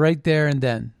 Right there and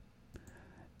then.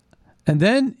 And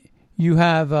then you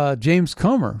have James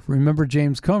Comer. Remember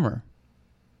James Comer?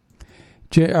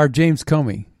 James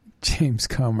Comey. James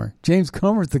Comer. James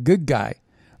Comer's the good guy,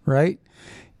 right?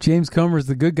 James Comer's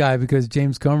the good guy because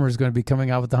James Comer is going to be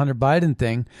coming out with the Hunter Biden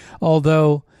thing.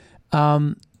 Although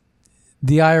the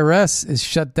IRS has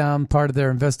shut down part of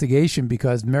their investigation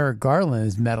because Merrick Garland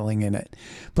is meddling in it.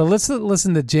 But let's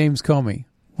listen to James Comey,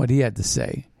 what he had to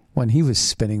say when he was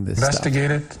spinning this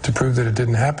investigate stuff. It to prove that it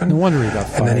didn't happen. No wonder he got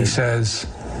fired. And then he says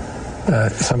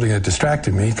something that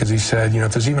distracted me because he said,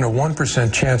 if there's even a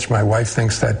 1% chance my wife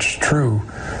thinks that's true,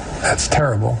 that's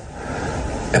terrible.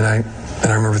 And I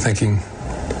remember thinking,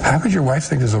 how could your wife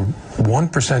think there's a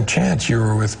 1% chance you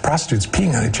were with prostitutes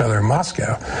peeing on each other in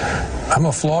Moscow? I'm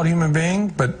a flawed human being,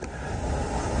 but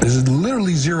there's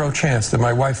literally zero chance that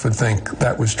my wife would think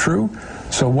that was true.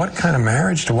 So what kind of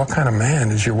marriage to what kind of man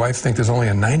does your wife think there's only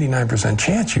a 99%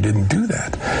 chance you didn't do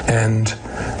that? And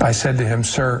I said to him,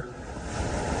 sir,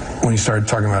 when he started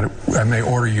talking about it, I may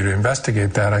order you to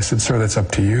investigate that. I said, sir, that's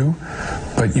up to you,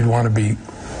 but you'd want to be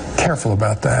careful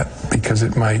about that because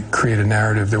it might create a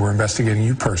narrative that we're investigating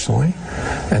you personally.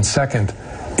 And second,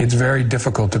 it's very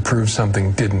difficult to prove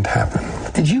something didn't happen.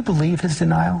 Did you believe his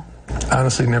denial?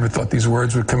 Honestly, never thought these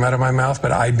words would come out of my mouth,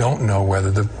 but I don't know whether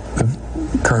the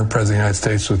current president of the United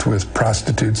States was with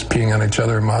prostitutes peeing on each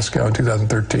other in Moscow in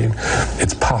 2013.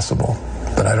 It's possible,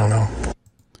 but I don't know.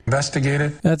 Investigate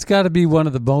it. That's got to be one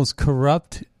of the most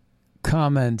corrupt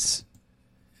comments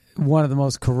one of the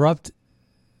most corrupt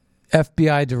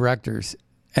FBI directors,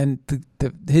 and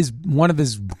one of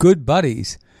his good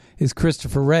buddies is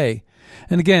Christopher Wray.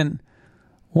 And again,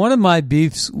 one of my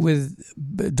beefs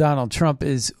with Donald Trump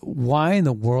is, why in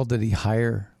the world did he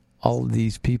hire all of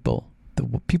these people?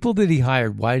 The people that he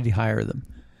hired, why did he hire them?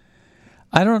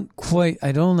 I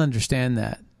don't understand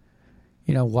that.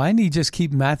 You know, why didn't he just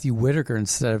keep Matthew Whitaker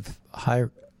instead of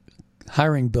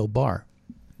hiring Bill Barr?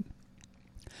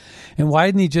 And why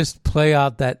didn't he just play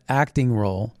out that acting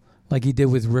role like he did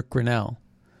with Rick Grinnell?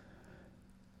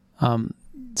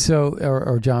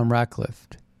 Or John Ratcliffe.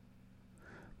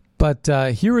 But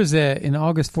here is in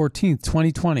August 14th,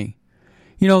 2020.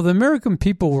 You know, the American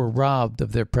people were robbed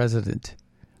of their president.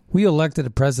 We elected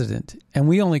a president, and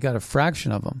we only got a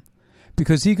fraction of him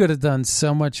because he could have done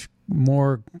so much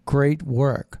more great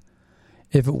work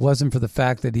if it wasn't for the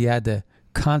fact that he had to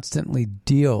constantly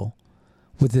deal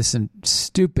with this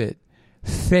stupid,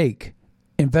 fake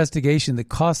investigation that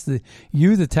cost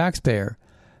you, the taxpayer,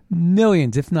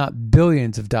 millions, if not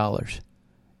billions of dollars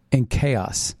in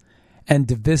chaos and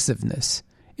divisiveness.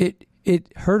 It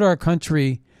hurt our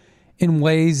country in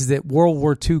ways that World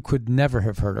War II could never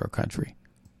have hurt our country.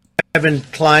 Evan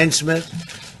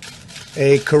Kleinsmith,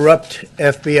 a corrupt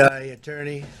FBI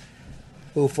attorney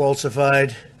who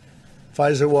falsified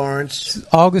FISA warrants.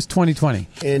 August 2020.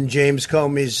 In James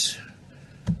Comey's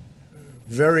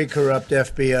very corrupt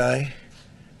FBI,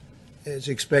 is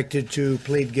expected to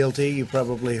plead guilty. You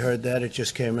probably heard that. It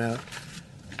just came out.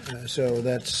 So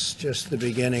that's just the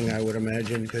beginning, I would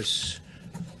imagine, because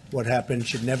what happened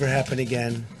should never happen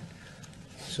again.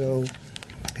 So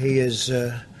he is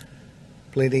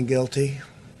pleading guilty.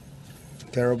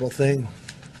 Terrible thing.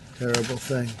 Terrible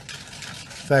thing.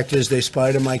 Fact is, they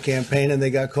spied on my campaign and they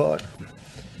got caught.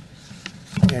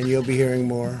 And you'll be hearing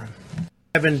more.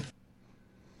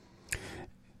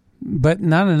 But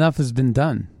not enough has been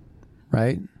done,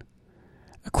 right?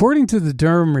 According to the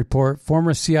Durham report,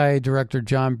 former CIA Director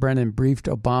John Brennan briefed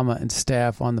Obama and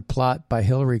staff on the plot by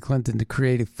Hillary Clinton to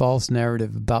create a false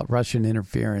narrative about Russian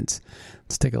interference.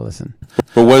 Let's take a listen.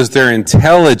 But was there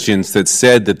intelligence that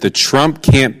said that the Trump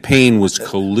campaign was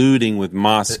colluding with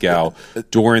Moscow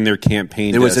during their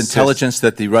campaign? There was intelligence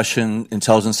that the Russian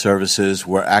intelligence services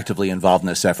were actively involved in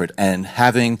this effort. And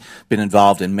having been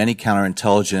involved in many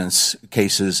counterintelligence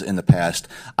cases in the past,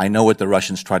 I know what the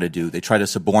Russians try to do. They try to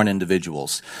suborn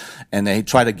individuals. And they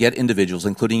try to get individuals,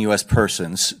 including U.S.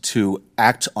 persons, to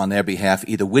act on their behalf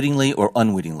either wittingly or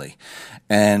unwittingly.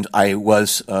 And I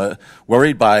was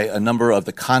worried by a number of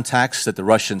the contacts that the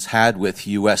Russians had with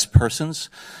U.S. persons.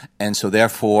 And so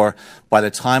therefore, by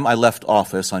the time I left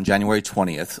office on January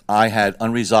 20th, I had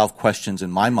unresolved questions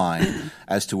in my mind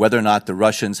as to whether or not the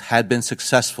Russians had been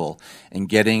successful in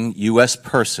getting U.S.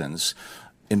 persons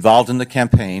involved in the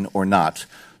campaign or not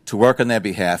to work on their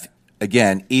behalf,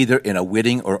 again, either in a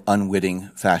witting or unwitting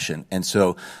fashion. And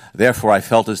so, therefore, I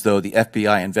felt as though the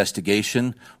FBI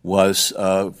investigation was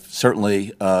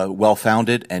certainly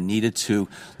well-founded and needed to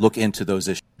look into those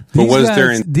issues.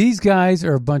 These guys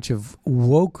are a bunch of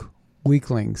woke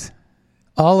weaklings.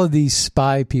 All of these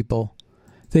spy people,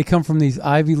 they come from these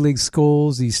Ivy League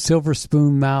schools, these silver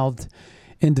spoon-mouthed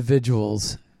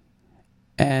individuals,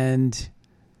 and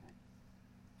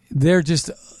they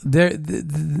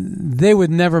would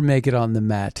never make it on the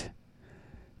mat.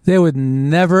 They would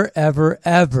never, ever,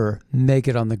 ever make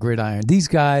it on the gridiron. These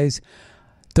guys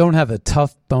don't have a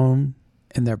tough bone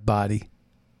in their body.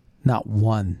 Not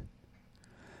one.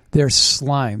 They're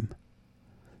slime.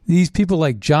 These people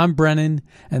like John Brennan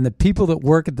and the people that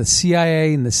work at the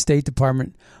CIA and the State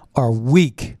Department are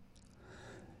weak.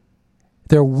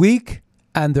 They're weak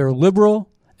and they're liberal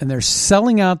and they're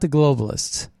selling out the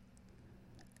globalists.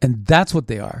 And that's what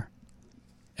they are.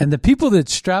 And the people that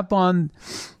strap on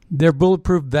their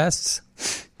bulletproof vests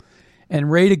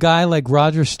and raid a guy like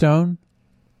Roger Stone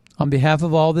on behalf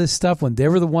of all this stuff when they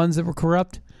were the ones that were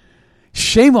corrupt,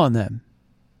 shame on them.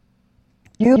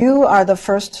 You are the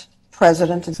first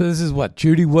president. So this is what?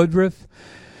 Judy Woodruff?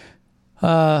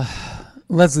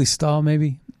 Leslie Stahl,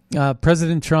 maybe?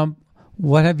 President Trump,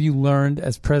 what have you learned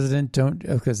as president?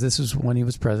 Because this is when he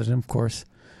was president, of course.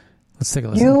 Let's take a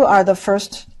listen. You are the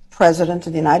first president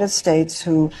of the United States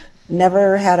who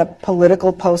never had a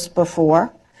political post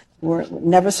before,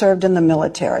 never served in the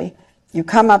military. You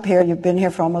come up here, you've been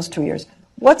here for almost 2 years.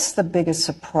 What's the biggest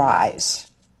surprise?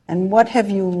 And what have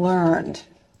you learned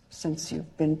since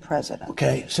you've been president?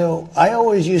 Okay, so I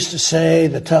always used to say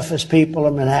the toughest people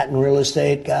are Manhattan real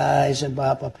estate guys and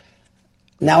blah, blah.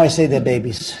 Now I say they're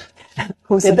babies.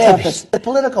 Who's they're the babies? toughest? The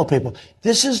political people.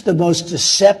 This is the most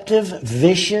deceptive,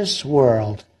 vicious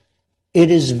world It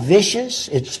is vicious.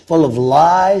 It's full of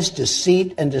lies,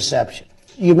 deceit, and deception.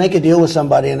 You make a deal with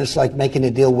somebody, and it's like making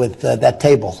a deal with that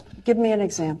table. Give me an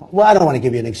example. Well, I don't want to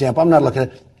give you an example. I'm not looking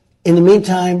at it. In the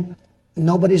meantime,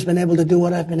 nobody's been able to do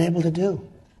what I've been able to do.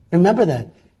 Remember that.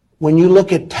 When you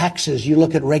look at taxes, you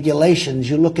look at regulations,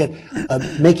 you look at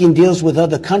making deals with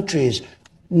other countries,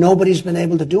 nobody's been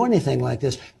able to do anything like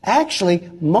this. Actually,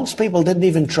 most people didn't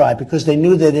even try because they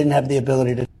knew they didn't have the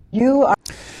ability to.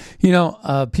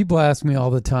 People ask me all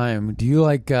the time, do you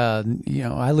like, I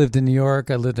lived in New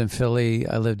York, I lived in Philly,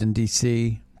 I lived in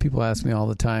D.C. People ask me all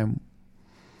the time,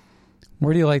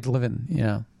 where do you like living,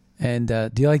 and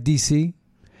do you like D.C.?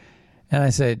 And I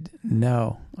said,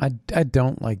 no, I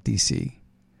don't like D.C.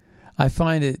 I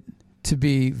find it to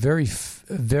be very,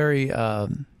 very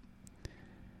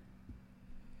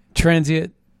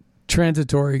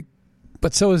transitory,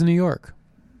 but so is New York.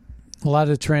 A lot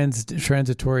of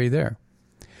transitory there.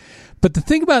 But the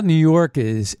thing about New York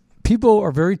is people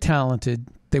are very talented.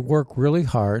 They work really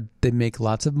hard. They make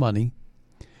lots of money.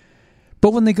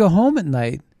 But when they go home at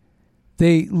night,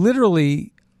 they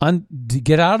literally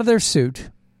get out of their suit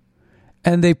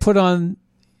and they put on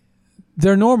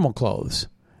their normal clothes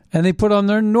and they put on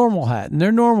their normal hat and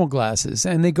their normal glasses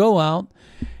and they go out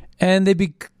and they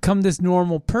become this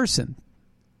normal person.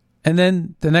 And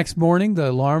then the next morning, the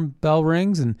alarm bell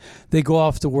rings and they go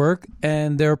off to work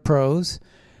and they're pros.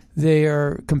 They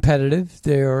are competitive.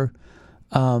 They are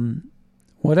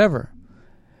whatever.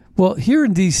 Well, here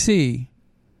in D.C.,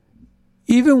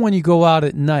 even when you go out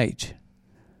at night,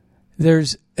 they're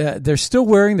still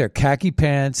wearing their khaki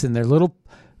pants and their little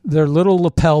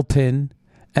lapel pin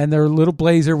and their little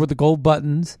blazer with the gold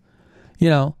buttons,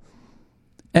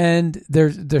 and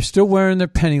they're still wearing their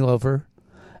penny loafer,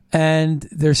 and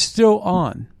they're still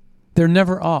on. They're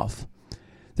never off.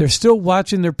 They're still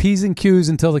watching their P's and Q's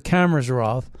until the cameras are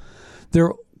off.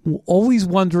 They're always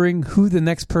wondering who the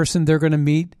next person they're going to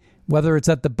meet, whether it's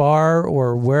at the bar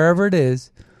or wherever it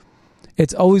is.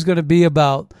 It's always going to be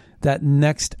about that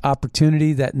next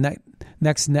opportunity, that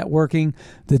next networking,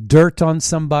 the dirt on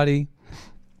somebody,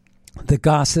 the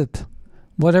gossip,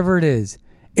 whatever it is.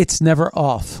 It's never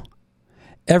off.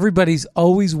 Everybody's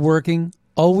always working,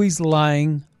 always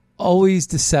lying, always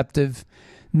deceptive.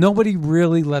 Nobody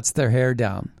really lets their hair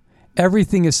down.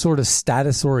 Everything is sort of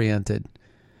status oriented.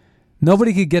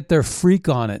 Nobody could get their freak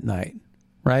on at night,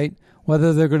 right?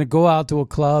 Whether they're going to go out to a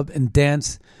club and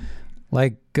dance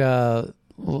like, dance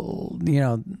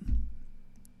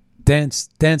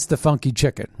the funky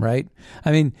chicken, right?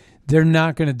 I mean, they're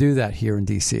not going to do that here in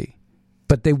D.C.,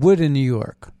 but they would in New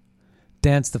York.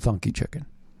 Dance the funky chicken.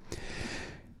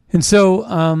 And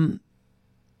so,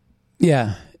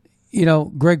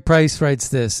 Greg Price writes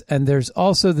this, and there's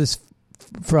also this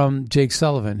from Jake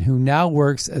Sullivan, who now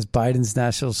works as Biden's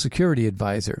national security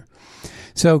advisor.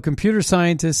 So computer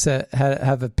scientists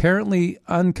have apparently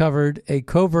uncovered a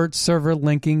covert server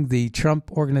linking the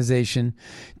Trump organization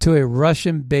to a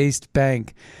Russian-based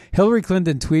bank. Hillary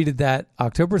Clinton tweeted that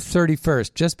October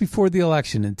 31st, just before the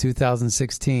election in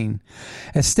 2016.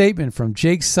 A statement from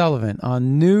Jake Sullivan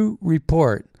on new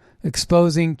report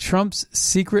exposing Trump's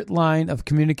secret line of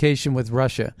communication with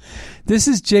Russia. This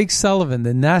is Jake Sullivan,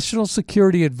 the national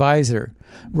security advisor,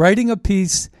 writing a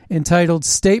piece entitled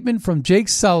Statement from Jake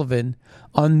Sullivan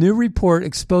on new report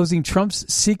exposing Trump's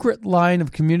secret line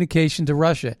of communication to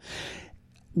Russia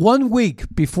 1 week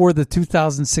before the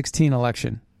 2016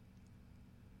 election.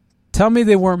 Tell me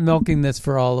they weren't milking this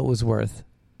for all it was worth.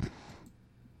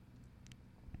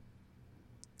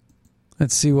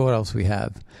 Let's see what else we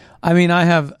have. I mean, I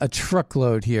have a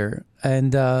truckload here.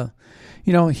 And,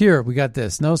 here we got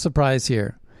this. No surprise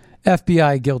here.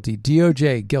 FBI guilty.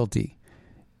 DOJ guilty.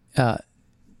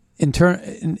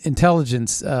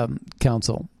 Intelligence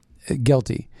Council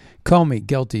guilty. Comey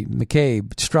guilty. McCabe,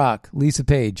 Strzok, Lisa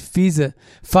Page,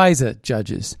 FISA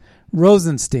judges.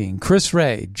 Rosenstein, Chris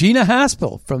Wray, Gina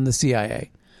Haspel from the CIA.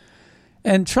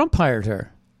 And Trump hired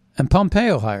her. And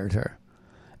Pompeo hired her.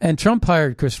 And Trump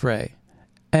hired Chris Wray.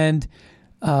 And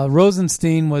Rod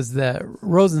Rosenstein was the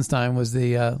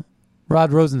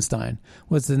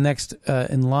next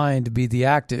in line to be the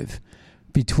active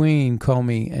between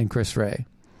Comey and Chris Wray.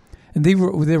 And they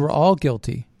were all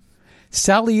guilty.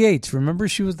 Sally Yates, remember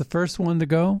she was the first one to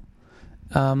go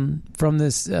from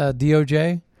this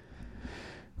DOJ,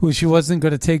 who she wasn't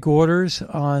going to take orders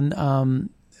on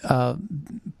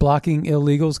blocking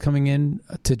illegals coming in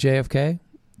to JFK.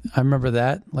 I remember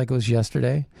that like it was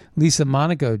yesterday. Lisa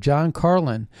Monaco, John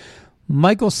Carlin,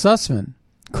 Michael Sussman,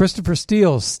 Christopher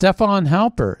Steele, Stefan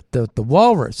Halper, the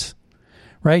walrus,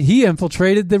 right? He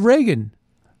infiltrated the Reagan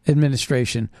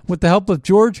administration with the help of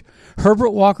George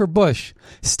Herbert Walker Bush.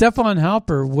 Stefan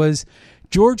Halper was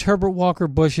George Herbert Walker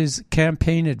Bush's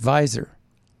campaign advisor.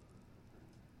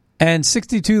 And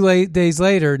 62 days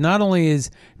later, not only is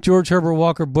George Herbert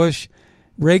Walker Bush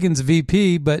Reagan's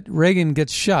VP, but Reagan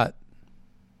gets shot.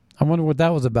 I wonder what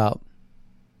that was about.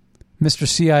 Mr.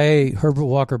 CIA, Herbert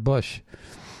Walker Bush.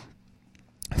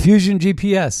 Fusion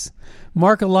GPS.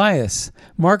 Mark Elias.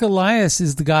 Mark Elias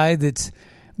is the guy that's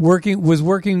was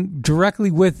working directly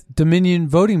with Dominion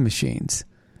voting machines.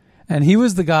 And he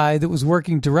was the guy that was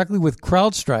working directly with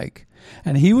CrowdStrike.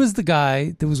 And he was the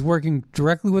guy that was working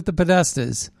directly with the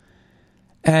Podestas.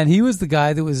 And he was the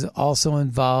guy that was also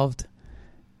involved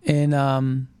in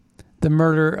the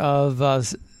murder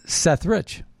of Seth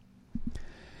Rich.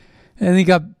 And you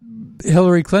got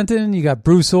Hillary Clinton, you got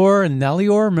Bruce Orr and Nellie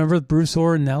Orr. Remember Bruce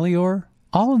Orr and Nellie Orr?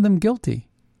 All of them guilty.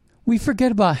 We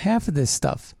forget about half of this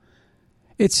stuff.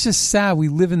 It's just sad we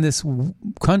live in this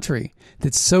country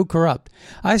that's so corrupt.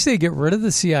 I say get rid of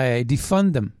the CIA,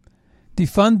 defund them.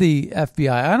 Defund the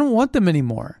FBI. I don't want them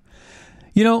anymore.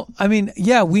 You know, I mean,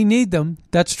 yeah, we need them.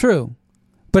 That's true.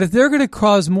 But if they're going to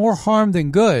cause more harm than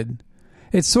good,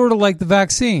 it's sort of like the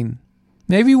vaccine.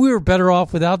 Maybe we were better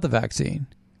off without the vaccine.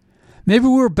 Maybe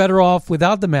we were better off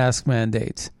without the mask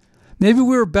mandates. Maybe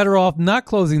we were better off not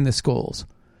closing the schools.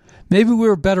 Maybe we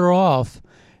were better off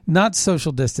not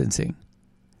social distancing.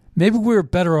 Maybe we were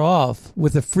better off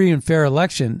with a free and fair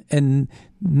election and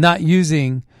not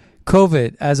using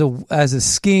COVID as a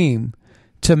scheme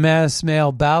to mass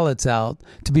mail ballots out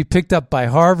to be picked up by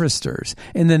harvesters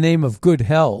in the name of good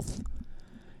health.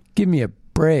 Give me a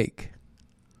break.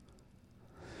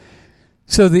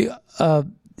 So the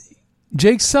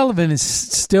Jake Sullivan is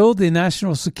still the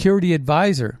national security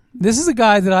advisor. This is a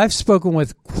guy that I've spoken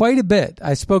with quite a bit.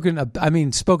 Spoken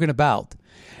about.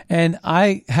 And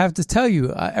I have to tell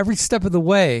you, every step of the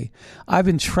way, I've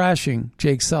been trashing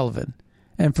Jake Sullivan,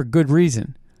 and for good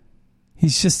reason.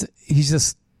 He's just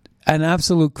an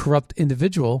absolute corrupt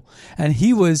individual, and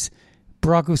he was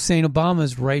Barack Hussein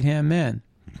Obama's right-hand man.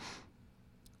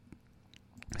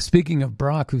 Speaking of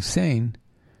Barack Hussein,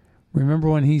 remember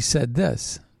when he said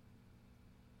this?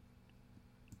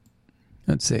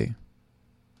 Let's see.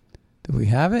 Do we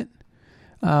have it?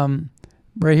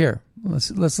 Right here.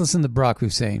 Let's listen to Barack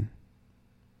Hussein.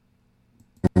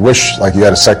 Wish like you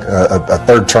had a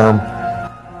third term.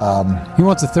 He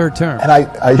wants a third term. And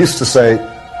I used to say,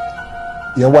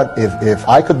 you know what? If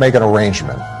I could make an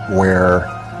arrangement where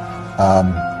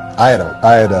I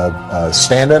had a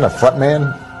stand-in, a front man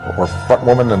or front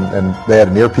woman, and they had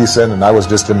an earpiece in, and I was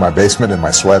just in my basement in my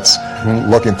sweats,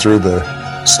 looking through the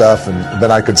stuff, and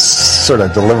then I could sort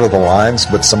of deliver the lines,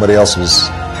 but somebody else was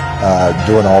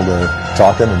doing all the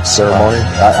talking and ceremony.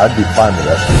 I'd be fine with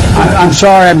that. I'm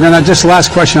sorry, just the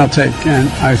last question I'll take, and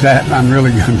I'm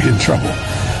really going to be in trouble.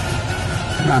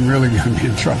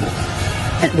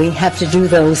 And we have to do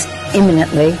those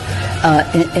imminently,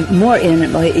 more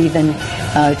imminently even,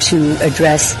 to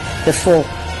address the full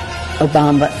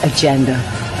Obama agenda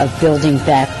of building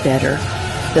back better,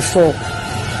 the full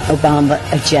Obama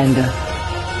agenda.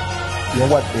 You know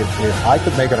what? If I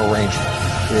could make an arrangement,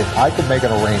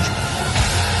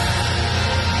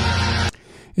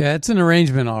 Yeah, it's an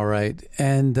arrangement, all right.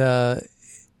 And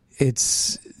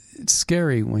it's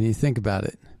scary when you think about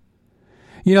it.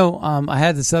 You know, I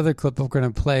had this other clip I'm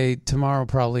going to play tomorrow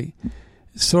probably.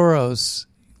 Soros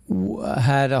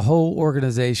had a whole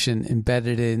organization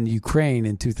embedded in Ukraine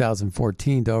in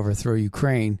 2014 to overthrow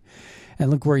Ukraine.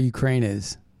 And look where Ukraine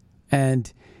is.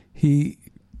 And he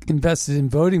invested in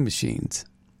voting machines.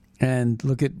 And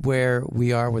look at where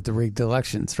we are with the rigged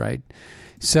elections, right?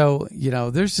 So, you know,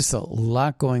 there's just a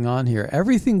lot going on here.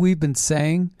 Everything we've been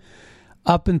saying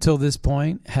up until this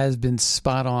point has been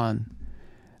spot on.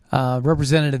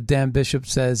 Representative Dan Bishop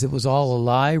says it was all a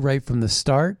lie right from the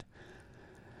start.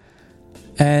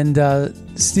 And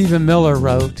Stephen Miller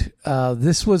wrote,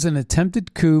 this was an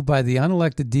attempted coup by the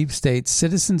unelected deep state.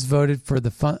 Citizens voted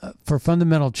for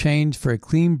fundamental change, for a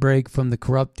clean break from the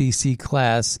corrupt DC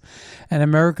class, and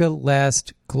America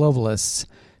last globalists.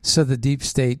 So the deep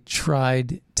state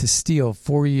tried to steal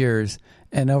 4 years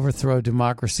and overthrow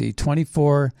democracy.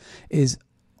 24 is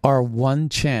our one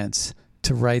chance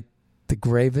to right the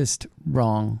gravest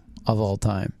wrong of all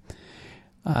time.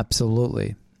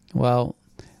 Absolutely. Well,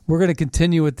 we're going to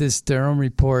continue with this Durham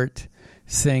report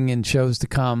thing in shows to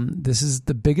come. This is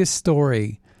the biggest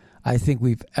story I think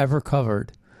we've ever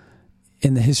covered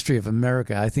in the history of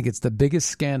America. I think it's the biggest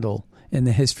scandal in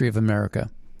the history of America.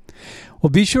 Well,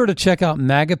 be sure to check out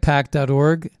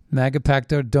MAGAPAC.org.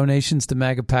 Donations to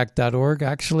MAGAPAC.org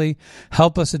actually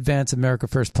help us advance America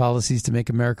First policies to make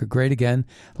America great again,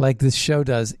 like this show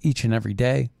does each and every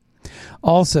day.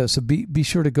 Also, so be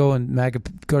sure to go to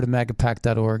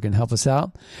MAGAPAC.org and help us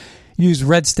out. Use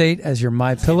Red State as your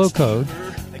MyPillow code.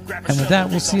 And with that,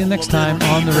 we'll see you next time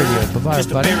on the radio. Bye-bye,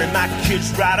 everybody.